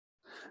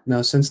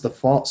 Now, since the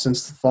fall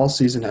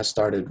season has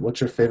started, what's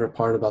your favorite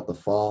part about the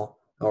fall?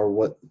 Or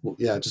what?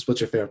 Yeah, just what's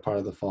your favorite part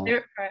of the fall?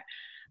 Favorite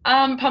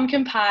part?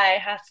 Pumpkin pie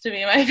has to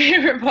be my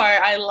favorite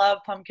part. I love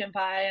pumpkin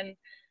pie, and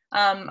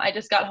I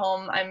just got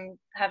home. I'm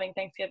having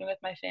Thanksgiving with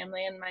my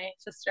family, and my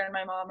sister and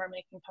my mom are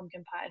making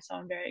pumpkin pie, so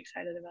I'm very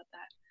excited about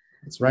that.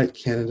 That's right.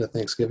 Canada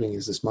Thanksgiving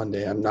is this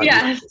Monday. I'm not used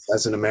to Yes. this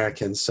as an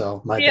American,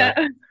 so my Yeah.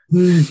 bad.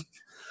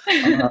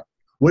 uh,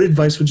 what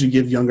advice would you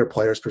give younger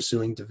players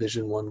pursuing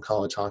Division I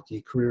college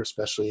hockey career,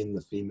 especially in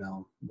the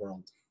female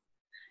world?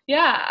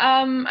 Yeah.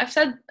 I've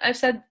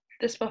said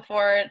this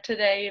before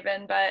today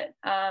even, but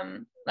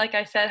like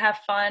I said, have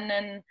fun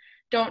and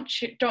don't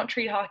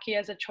treat hockey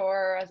as a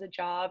chore or as a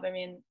job. I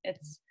mean,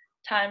 it's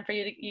time for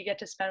you get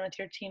to spend with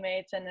your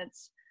teammates, and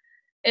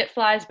it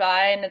flies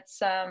by, and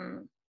it's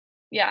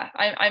yeah,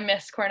 I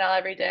miss Cornell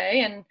every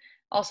day, and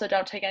also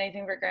don't take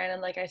anything for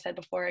granted. Like I said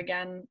before,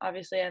 again,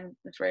 obviously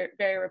it's very,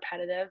 very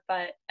repetitive,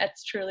 but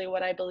it's truly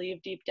what I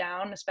believe deep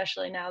down,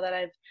 especially now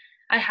that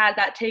I had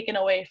that taken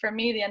away from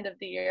me the end of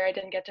the year. I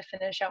didn't get to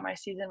finish out my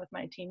season with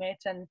my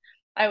teammates, and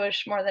I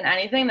wish more than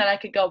anything that I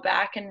could go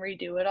back and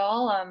redo it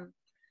all.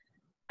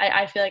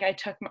 I feel like I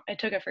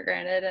took it for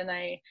granted, and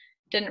I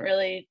didn't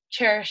really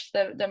cherish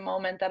the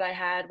moment that I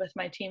had with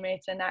my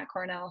teammates and at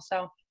Cornell.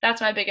 So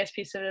that's my biggest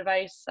piece of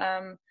advice.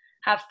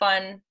 Have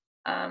fun,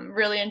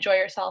 really enjoy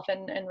yourself,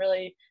 and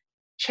really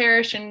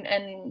cherish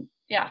and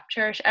yeah,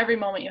 cherish every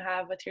moment you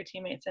have with your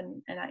teammates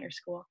and at your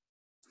school.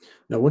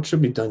 Now, what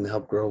should be done to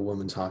help grow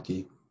women's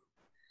hockey?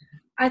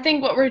 I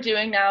think what we're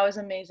doing now is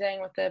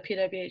amazing with the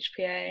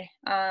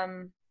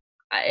PWHPA.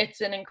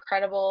 It's an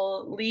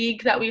incredible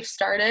league that we've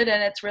started,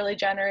 and it's really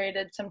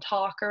generated some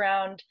talk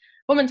around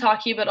women's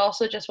hockey, but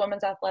also just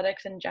women's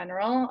athletics in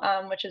general,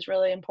 which is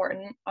really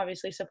important.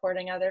 Obviously,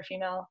 supporting other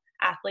female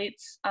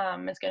athletes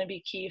is going to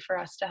be key for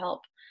us to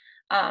help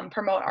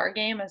promote our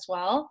game as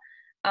well.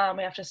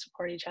 We have to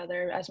support each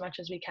other as much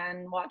as we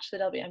can, watch the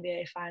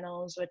WNBA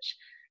finals,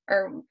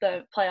 or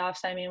the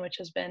playoffs, I mean, which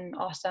has been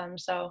awesome.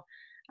 So,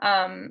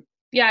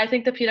 yeah, I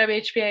think the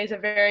PWHPA is a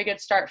very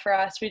good start for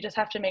us. We just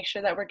have to make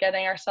sure that we're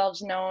getting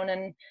ourselves known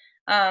and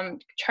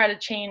try to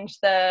change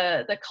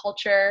the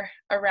culture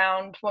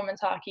around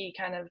women's hockey,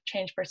 kind of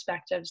change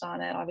perspectives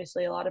on it.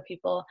 Obviously, a lot of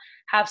people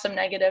have some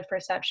negative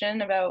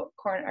perception about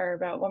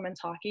women's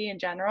hockey in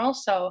general.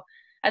 So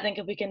I think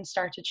if we can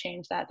start to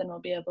change that, then we'll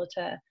be able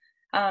to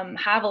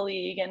have a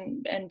league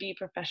and be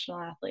professional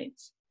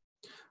athletes.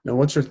 Now,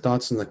 what's your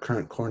thoughts on the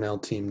current Cornell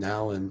team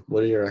now, and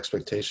what are your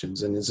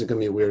expectations? And is it going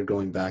to be weird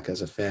going back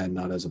as a fan,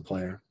 not as a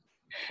player?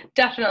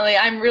 Definitely.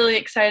 I'm really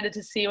excited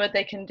to see what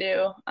they can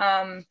do.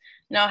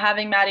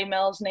 Having Maddie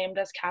Mills named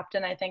as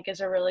captain, I think, is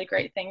a really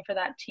great thing for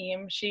that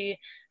team.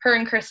 Her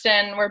and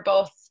Kristen were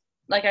both,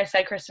 like I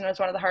said, Kristen was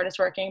one of the hardest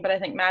working, but I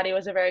think Maddie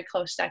was a very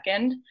close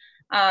second.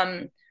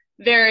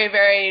 Very,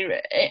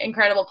 very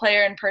incredible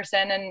player in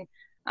person,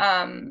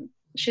 and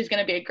she's going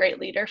to be a great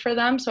leader for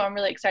them. So I'm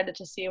really excited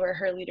to see where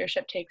her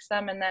leadership takes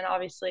them. And then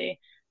obviously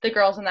the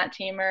girls on that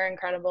team are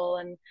incredible.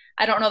 And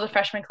I don't know the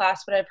freshman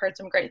class, but I've heard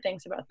some great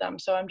things about them.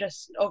 So I'm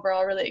just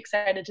overall really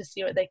excited to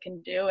see what they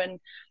can do. And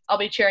I'll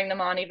be cheering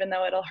them on, even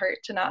though it'll hurt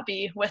to not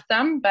be with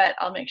them, but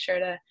I'll make sure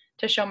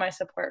to show my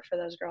support for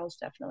those girls,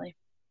 definitely.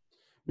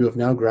 You have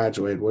now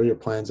graduated. What are your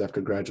plans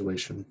after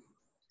graduation?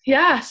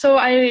 Yeah, so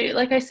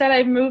like I said,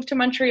 I moved to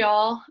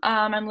Montreal.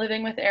 I'm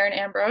living with Erin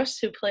Ambrose,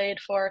 who played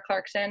for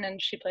Clarkson, and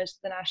she plays for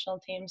the national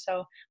team.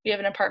 So we have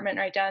an apartment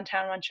right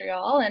downtown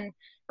Montreal, and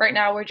right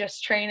now we're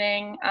just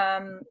training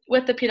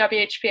with the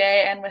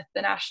PWHPA and with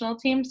the national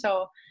team.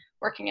 So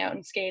working out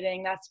and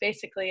skating, that's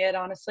basically it,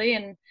 honestly.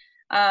 And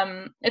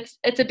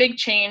it's a big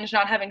change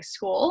not having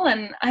school.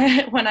 And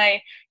when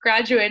I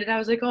graduated, I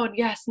was like, oh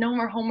yes, no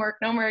more homework,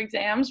 no more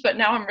exams. But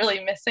now I'm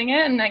really missing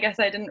it, and I guess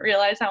I didn't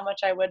realize how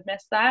much I would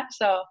miss that.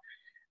 So,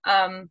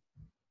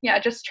 yeah,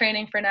 just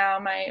training for now.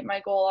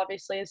 My goal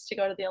obviously is to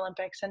go to the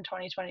Olympics in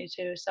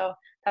 2022. So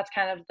that's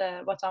kind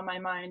of what's on my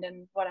mind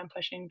and what I'm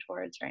pushing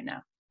towards right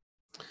now.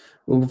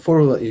 Well,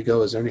 before we let you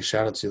go, is there any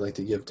shout outs you'd like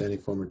to give to any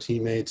former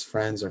teammates,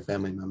 friends, or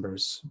family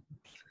members?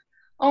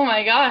 Oh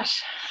my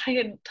gosh, I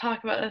could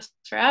talk about this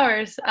for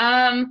hours.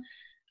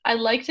 I'd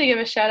like to give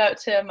a shout out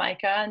to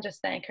Micah and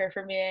just thank her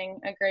for being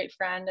a great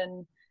friend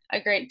and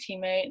a great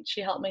teammate.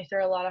 She helped me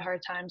through a lot of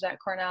hard times at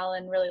Cornell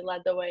and really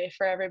led the way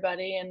for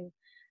everybody. And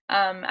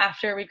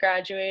after we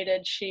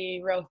graduated,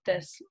 she wrote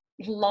this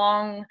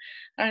long,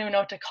 I don't even know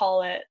what to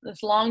call it,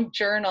 this long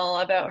journal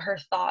about her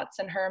thoughts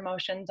and her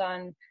emotions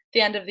on the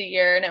end of the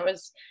year. And it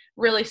was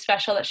really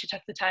special that she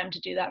took the time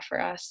to do that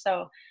for us.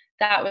 So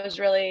that was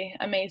really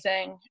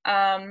amazing.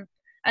 And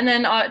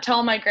then to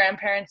all my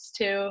grandparents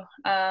too,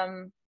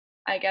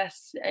 I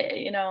guess,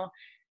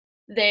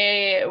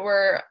 they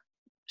were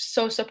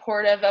so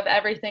supportive of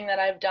everything that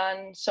I've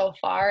done so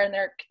far, and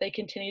they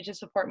continue to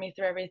support me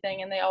through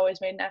everything, and they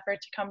always made an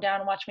effort to come down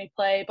and watch me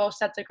play. Both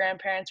sets of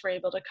grandparents were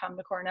able to come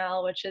to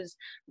Cornell, which is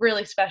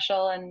really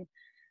special, and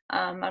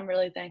I'm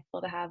really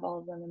thankful to have all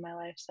of them in my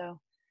life. So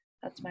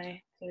that's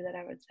my two that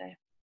I would say.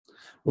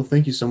 Well,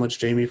 thank you so much,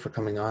 Jamie, for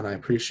coming on. I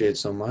appreciate it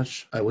so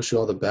much. I wish you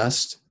all the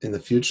best in the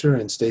future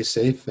and stay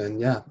safe. And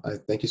yeah, I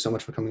thank you so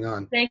much for coming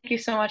on. Thank you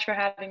so much for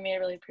having me. I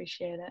really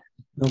appreciate it.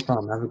 No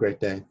problem. Have a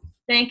great day.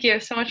 Thank you.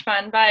 So much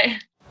fun. Bye.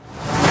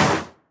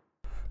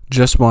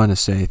 Just wanted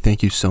to say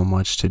thank you so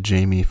much to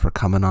Jamie for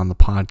coming on the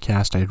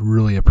podcast. I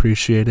really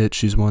appreciate it.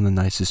 She's one of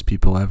the nicest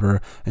people ever,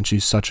 and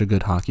she's such a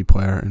good hockey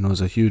player, and it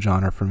was a huge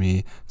honor for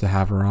me to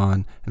have her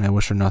on, and I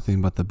wish her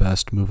nothing but the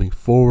best moving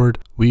forward.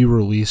 We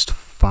released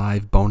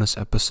 5 bonus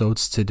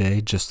episodes today,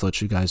 just to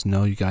let you guys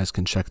know. You guys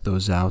can check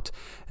those out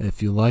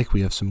if you like.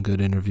 We have some good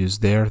interviews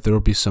there. There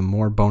will be some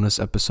more bonus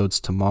episodes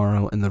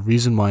tomorrow, and the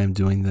reason why I'm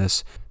doing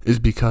this is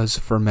because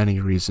for many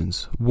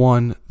reasons.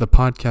 One, the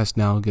podcast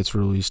now gets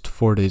released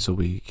 4 days a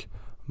week.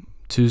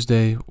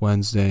 Tuesday,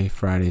 Wednesday,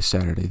 Friday,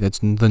 Saturday. That's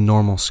the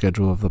normal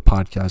schedule of the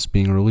podcast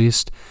being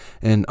released.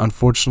 And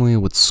unfortunately,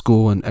 with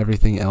school and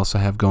everything else I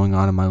have going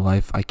on in my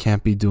life, I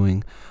can't be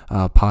doing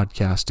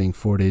podcasting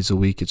 4 days a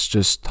week. It's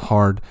just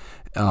hard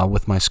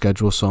with my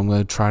schedule. So I'm going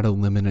to try to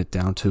limit it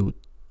down to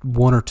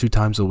 1 or 2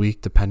 times a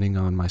week, depending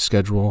on my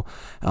schedule.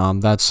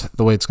 That's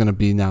the way it's going to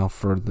be now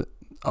for the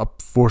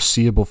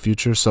foreseeable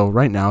future. So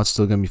right now, it's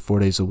still going to be 4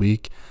 days a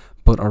week.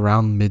 But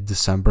around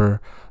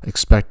mid-December,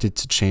 expect it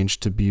to change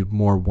to be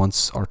more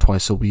once or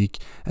twice a week,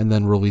 and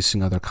then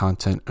releasing other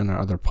content on our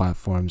other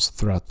platforms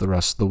throughout the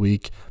rest of the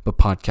week. But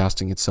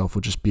podcasting itself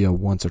will just be a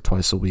once or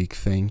twice a week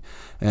thing.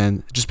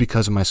 And just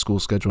because of my school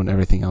schedule and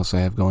everything else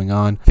I have going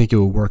on, I think it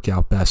will work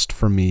out best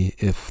for me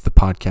if the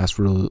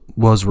podcast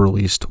was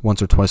released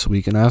once or twice a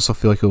week. And I also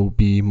feel like it will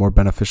be more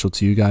beneficial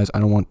to you guys. I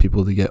don't want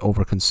people to get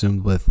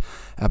overconsumed with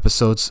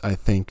episodes. I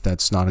think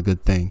that's not a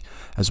good thing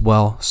as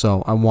well.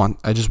 So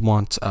I just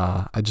want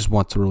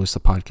to release the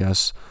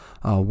podcast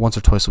once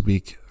or twice a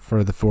week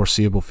for the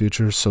foreseeable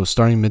future. So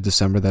starting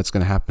mid-December, that's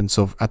going to happen.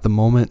 So at the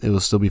moment, it will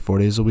still be 4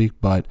 days a week,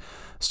 but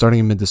starting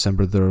in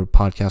mid-December, the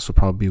podcast will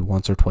probably be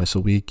once or twice a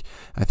week.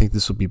 I think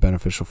this will be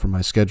beneficial for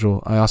my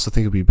schedule. I also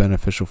think it'll be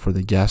beneficial for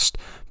the guest,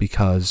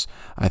 because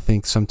I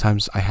think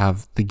sometimes I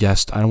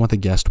don't want the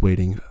guest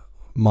waiting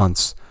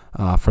months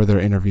for their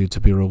interview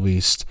to be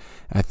released.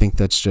 I think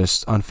that's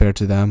just unfair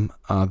to them.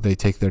 They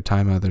take their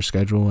time out of their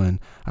schedule, and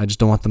I just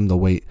don't want them to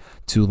wait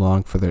too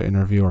long for their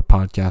interview or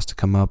podcast to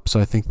come up. So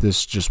I think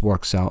this just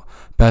works out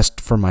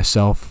best for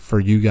myself, for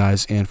you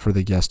guys, and for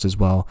the guest as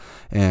well.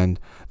 And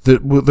there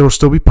will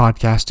still be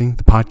podcasting.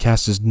 The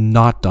podcast is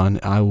not done.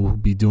 I will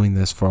be doing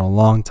this for a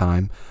long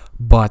time,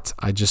 but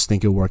I just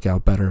think it'll work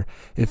out better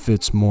if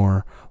it's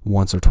more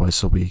once or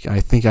twice a week. I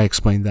think I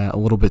explained that a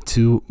little bit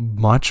too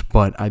much,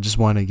 but I just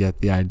want to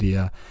get the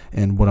idea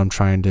and what I'm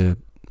trying to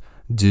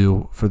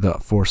do for the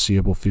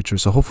foreseeable future.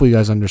 So hopefully you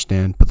guys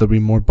understand, but there'll be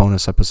more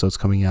bonus episodes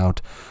coming out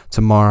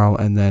tomorrow,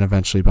 and then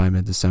eventually by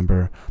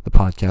mid-December, the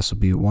podcast will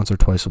be once or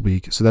twice a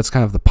week. So that's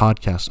kind of the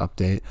podcast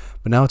update.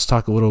 But now let's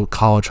talk a little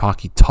college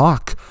hockey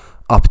talk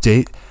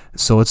update.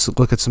 So let's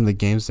look at some of the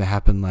games that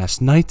happened last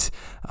night.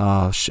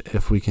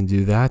 If we can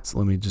do that,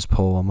 let me just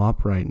pull them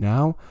up right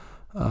now.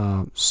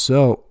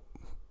 So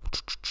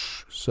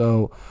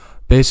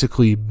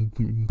basically,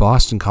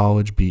 Boston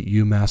College beat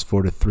UMass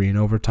 4-3 in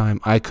overtime.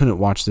 I couldn't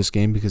watch this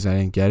game because I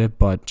didn't get it,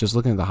 but just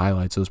looking at the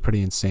highlights, it was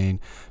pretty insane.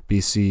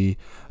 BC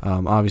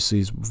obviously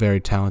is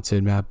very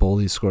talented. Matt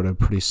Boldy scored a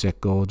pretty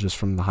sick goal just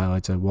from the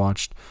highlights I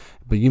watched.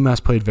 But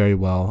UMass played very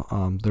well.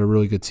 They're a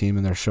really good team,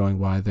 and they're showing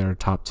why they're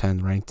top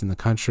 10 ranked in the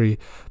country.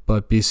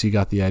 But BC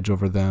got the edge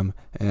over them,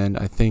 and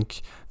I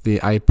think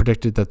I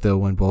predicted that they'll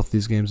win both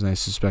these games, and I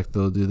suspect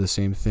they'll do the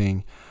same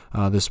thing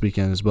this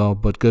weekend as well.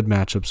 But good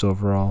matchups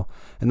overall,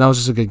 and that was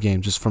just a good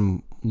game just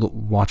from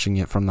watching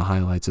it from the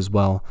highlights as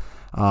well.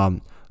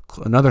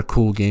 Another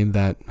cool game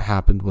that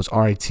happened was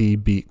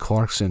RIT beat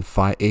Clarkson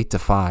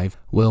 8-5.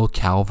 Will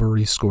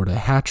Calvary scored a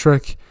hat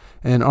trick,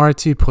 and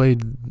RIT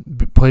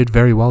played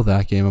very well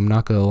that game. I'm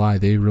not gonna lie,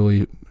 they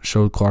really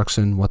showed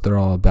Clarkson what they're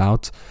all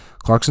about.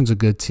 Clarkson's a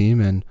good team,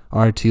 and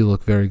RIT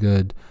looked very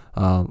good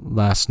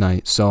last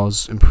night. So I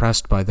was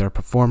impressed by their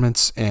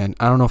performance, and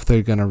I don't know if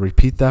they're going to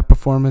repeat that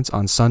performance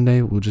on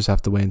Sunday. We'll just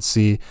have to wait and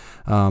see.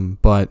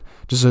 But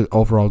just an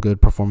overall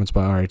good performance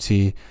by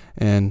RIT,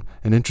 and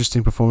an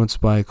interesting performance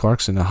by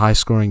Clarkson, a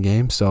high-scoring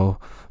game. So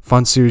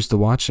fun series to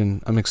watch,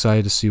 and I'm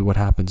excited to see what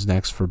happens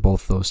next for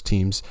both those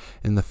teams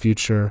in the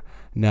future.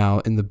 Now,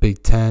 in the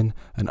Big Ten,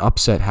 an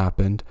upset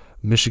happened.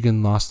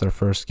 Michigan lost their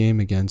first game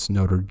against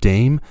Notre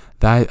Dame.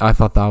 I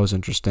thought that was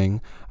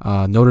interesting.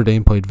 Notre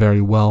Dame played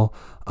very well,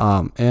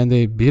 and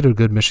they beat a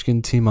good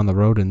Michigan team on the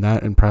road, and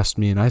that impressed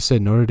me. And I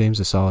said Notre Dame's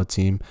a solid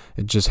team.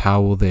 It's just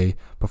how will they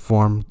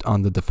perform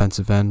on the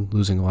defensive end,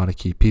 losing a lot of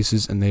key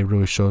pieces, and they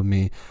really showed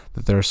me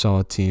that they're a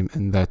solid team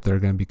and that they're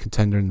going to be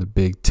contender in the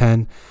Big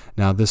Ten.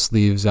 Now this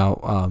leaves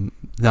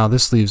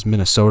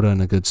Minnesota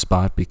in a good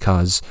spot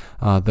because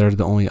they're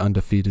the only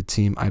undefeated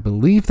team, I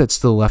believe, that's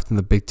still left in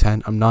the Big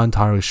Ten. I'm not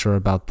entirely sure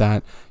about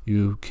that.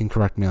 You can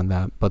correct me on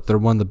that, but they're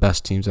one of the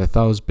best teams. I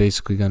thought it was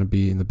basically going to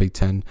be in the Big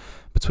Ten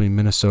between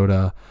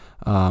Minnesota,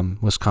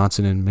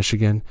 Wisconsin, and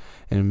Michigan.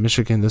 And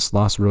Michigan, this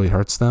loss really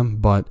hurts them,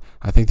 but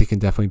I think they can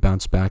definitely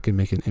bounce back and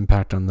make an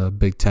impact on the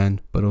Big Ten.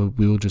 But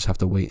we will just have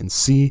to wait and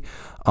see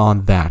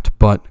on that.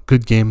 But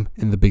good game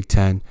in the Big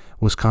Ten.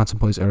 Wisconsin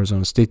plays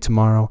Arizona State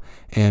tomorrow,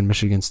 and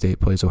Michigan State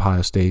plays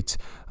Ohio State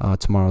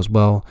tomorrow as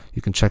well.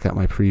 You can check out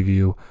my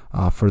preview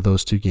for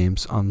those two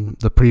games on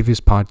the previous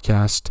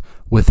podcast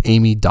with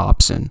Amy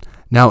Dobson.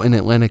 Now in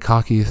Atlantic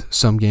hockey,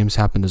 some games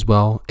happened as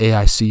well.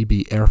 AIC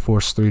beat Air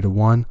Force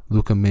 3-1.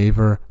 Luka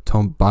Maver,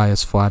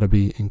 Tobias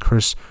Flatterby, and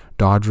Chris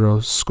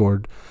Dodros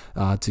scored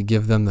to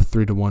give them the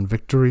 3-1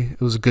 victory.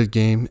 It was a good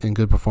game and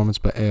good performance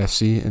by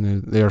AIC,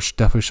 and they are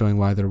definitely showing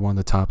why they're one of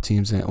the top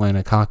teams in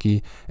Atlantic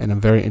hockey. And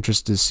I'm very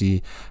interested to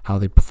see how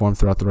they perform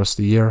throughout the rest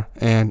of the year.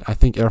 And I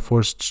think Air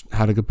Force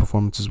had a good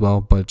performance as well,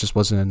 but it just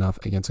wasn't enough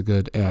against a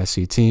good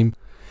AIC team.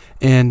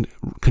 And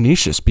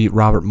Canisius beat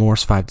Robert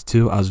Morris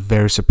 5-2. I was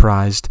very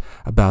surprised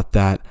about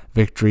that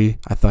victory.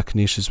 I thought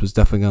Canisius was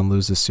definitely going to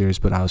lose this series,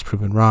 but I was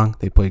proven wrong.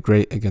 They played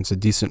great against a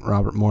decent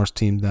Robert Morris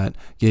team that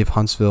gave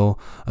Huntsville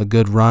a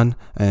good run,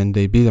 and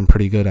they beat them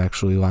pretty good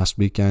actually last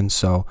weekend.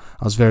 So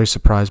I was very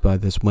surprised by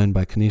this win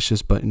by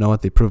Canisius, but you know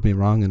what? They proved me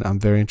wrong, and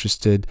I'm very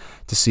interested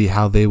to see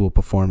how they will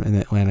perform in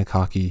Atlantic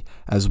hockey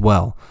as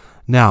well.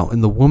 Now, in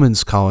the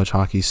women's college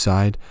hockey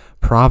side,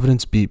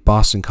 Providence beat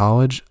Boston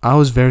College. I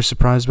was very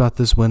surprised about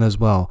this win as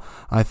well.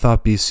 I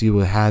thought BC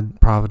would have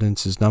had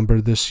Providence's number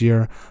this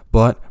year,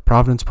 but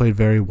Providence played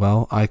very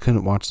well. I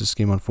couldn't watch this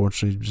game,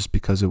 unfortunately, just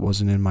because it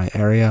wasn't in my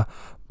area.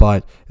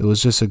 but it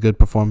was just a good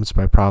performance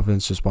by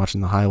Providence, just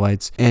watching the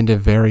highlights, and a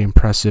very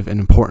impressive and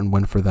important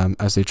win for them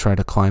as they try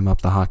to climb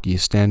up the Hockey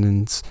East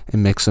standings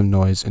and make some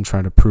noise and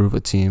try to prove a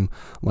team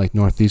like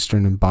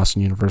Northeastern and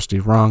Boston University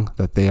wrong,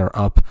 that they are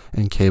up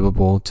and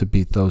capable to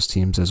beat those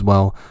teams as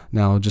well.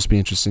 Now it'll just be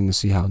interesting to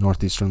see how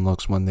Northeastern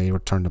looks when they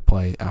return to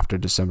play after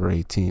December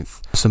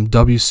 18th. Some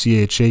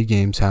WCHA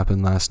games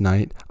happened last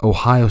night.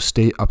 Ohio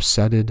State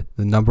upsetted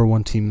the number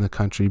 1 team in the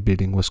country,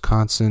 beating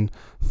Wisconsin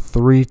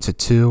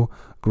 3-2.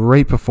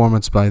 Great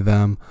performance by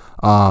them.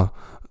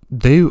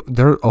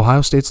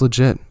 Ohio State's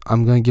legit.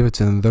 I'm going to give it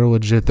to them. They're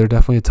legit. They're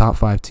definitely a top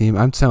 5 team.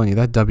 I'm telling you,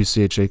 that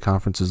WCHA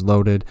conference is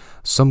loaded.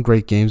 Some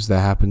great games that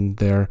happened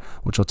there,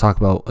 which I'll talk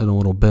about in a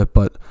little bit,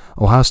 but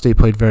Ohio State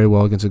played very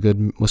well against a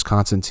good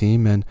Wisconsin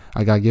team, and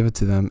I got to give it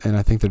to them, and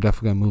I think they're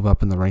definitely going to move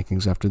up in the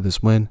rankings after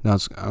this win. Now,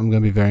 I'm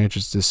going to be very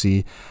interested to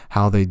see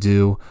how they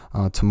do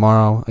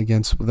tomorrow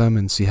against them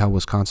and see how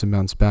Wisconsin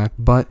bounced back,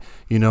 but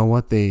you know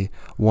what? They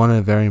won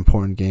a very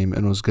important game,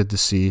 and it was good to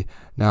see.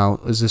 Now,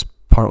 is this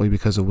partly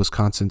because of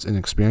Wisconsin's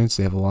inexperience?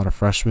 They have a lot of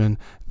freshmen.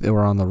 They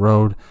were on the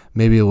road.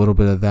 Maybe a little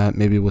bit of that.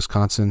 Maybe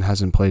Wisconsin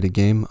hasn't played a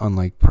game,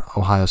 unlike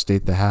Ohio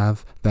State that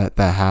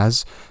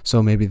has.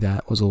 So maybe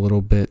that was a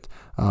little bit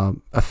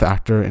a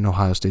factor in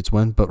Ohio State's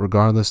win. But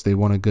regardless, they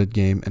won a good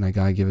game, and I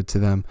gotta give it to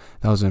them.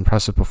 That was an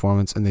impressive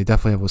performance, and they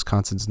definitely have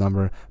Wisconsin's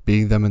number,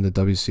 beating them in the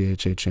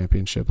WCHA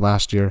championship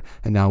last year,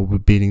 and now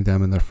beating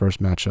them in their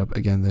first matchup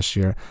again this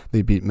year.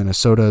 They beat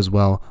Minnesota as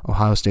well.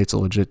 Ohio State's a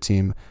legit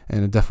team,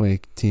 and definitely a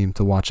team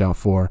to watch out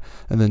for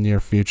in the near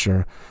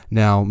future.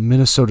 Now,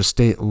 Minnesota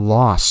State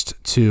lost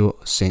to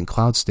St.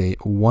 Cloud State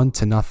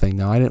 1-0.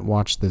 Now, I didn't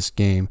watch this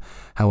game.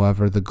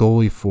 However, the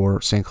goalie for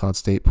St. Cloud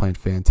State played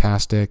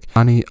fantastic.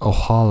 Ani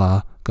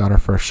Ohala got her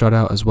first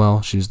shutout as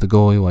well. She's the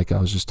goalie, like I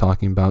was just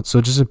talking about.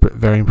 So just a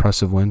very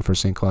impressive win for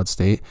St. Cloud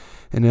State.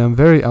 And I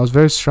was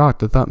very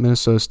shocked. I thought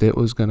Minnesota State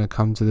was going to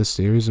come to this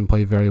series and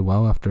play very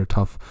well after a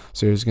tough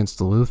series against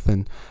Duluth,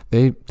 and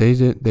they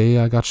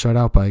got shut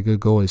out by a good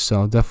goalie.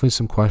 So definitely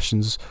some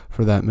questions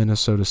for that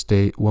Minnesota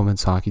State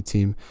women's hockey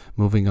team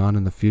moving on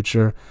in the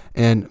future.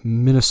 And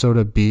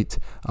Minnesota beat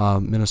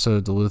Minnesota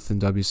Duluth in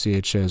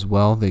WCHA as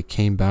well. They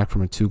came back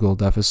from a 2-goal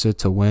deficit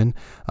to win.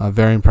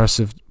 Very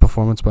impressive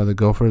performance by the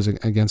Gophers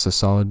against a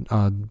solid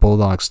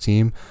Bulldogs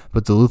team.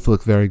 But Duluth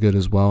looked very good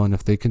as well, and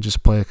if they can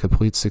just play a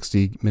complete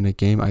 60-minute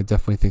game, I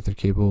definitely think they're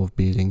capable of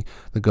beating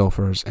the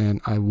Gophers, and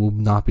I will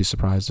not be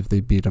surprised if they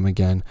beat them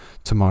again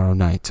tomorrow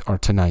night, or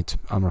tonight.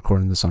 I'm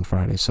recording this on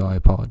Friday, so I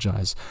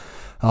apologize.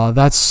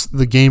 That's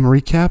the game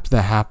recap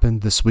that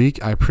happened this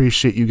week. I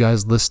appreciate you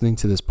guys listening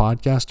to this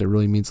podcast. It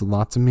really means a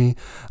lot to me.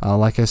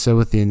 Like I said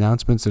with the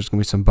announcements, there's going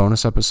to be some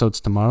bonus episodes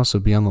tomorrow, so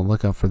be on the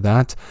lookout for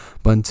that.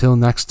 But until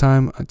next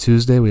time,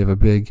 Tuesday, we have a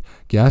big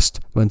guest.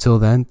 But until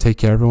then, take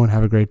care, everyone.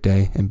 Have a great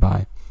day, and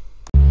bye.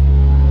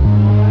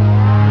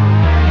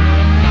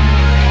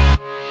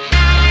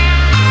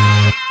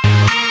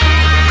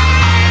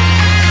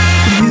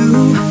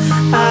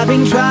 I've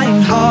been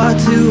trying hard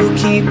to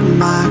keep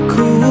my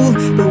cool,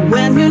 but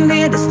when you're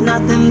near, there's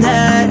nothing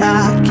that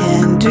I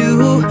can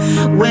do.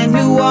 When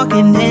you're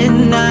walking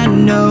in, I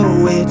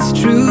know it's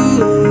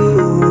true.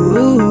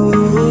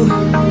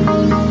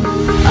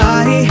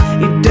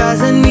 It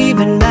doesn't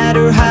even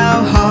matter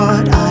how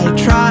hard I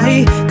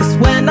try, 'cause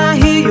when I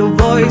hear your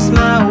voice,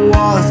 my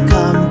walls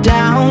come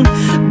down.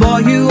 Boy,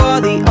 you are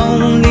the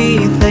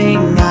only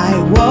thing I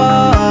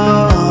want.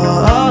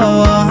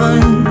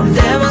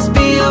 There must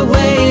be a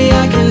way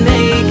I can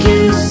make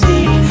you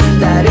see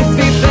that if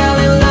we fell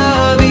in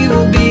love, it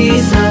will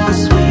be so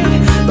sweet.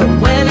 But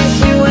when it's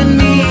you and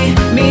me,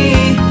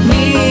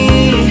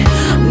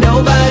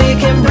 nobody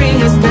can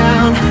bring us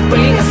down,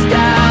 bring us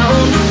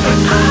down. But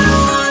I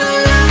don't wanna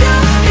love you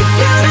if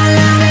you don't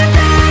love me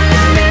back.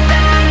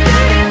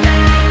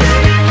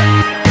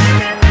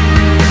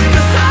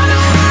 'Cause I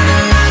don't wanna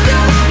love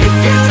you if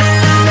you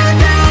don't love me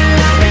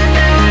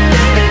back.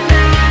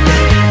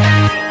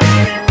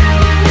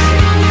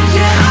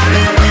 Yeah, I've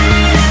been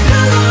waiting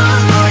too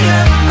long for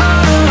you.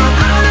 Oh,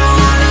 I don't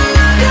wanna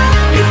love you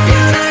if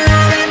you don't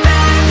love me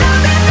back.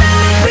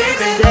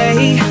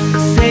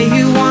 Say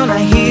you wanna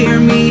hear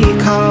me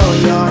call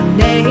your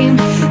name.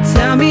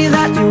 Tell me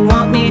that you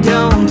want me,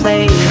 don't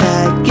play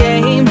that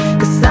game.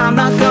 'Cause I'm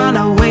not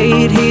gonna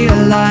wait here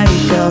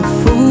like a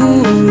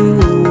fool.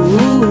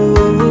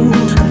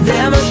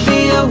 There must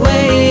be a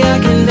way I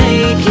can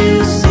make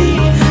you see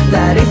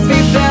that if we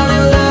fell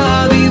in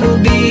love, it will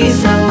be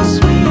so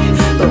sweet.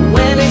 But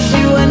when it's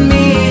you and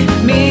me,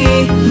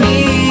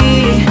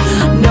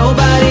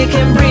 nobody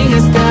can bring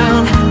us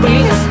down,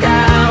 bring us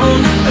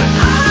down. But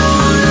I don't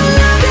wanna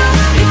love you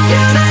if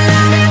you don't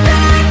love me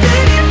back.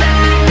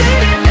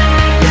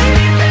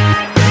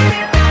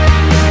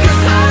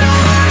 'Cause I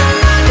don't wanna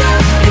love you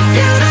if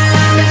you don't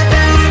love me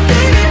back.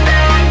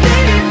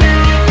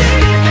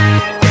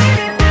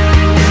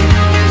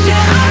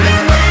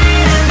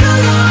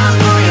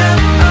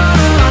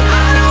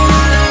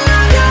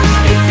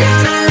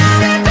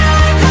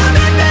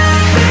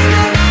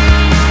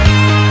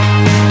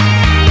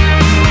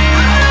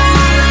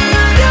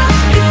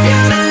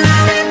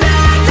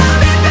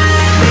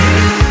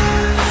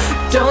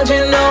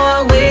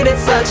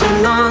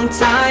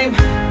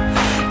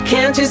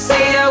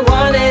 Honestly, I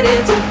wanted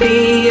it to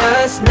be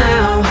us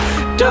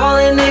now.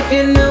 Darling, if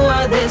you knew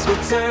how this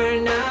would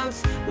turn out.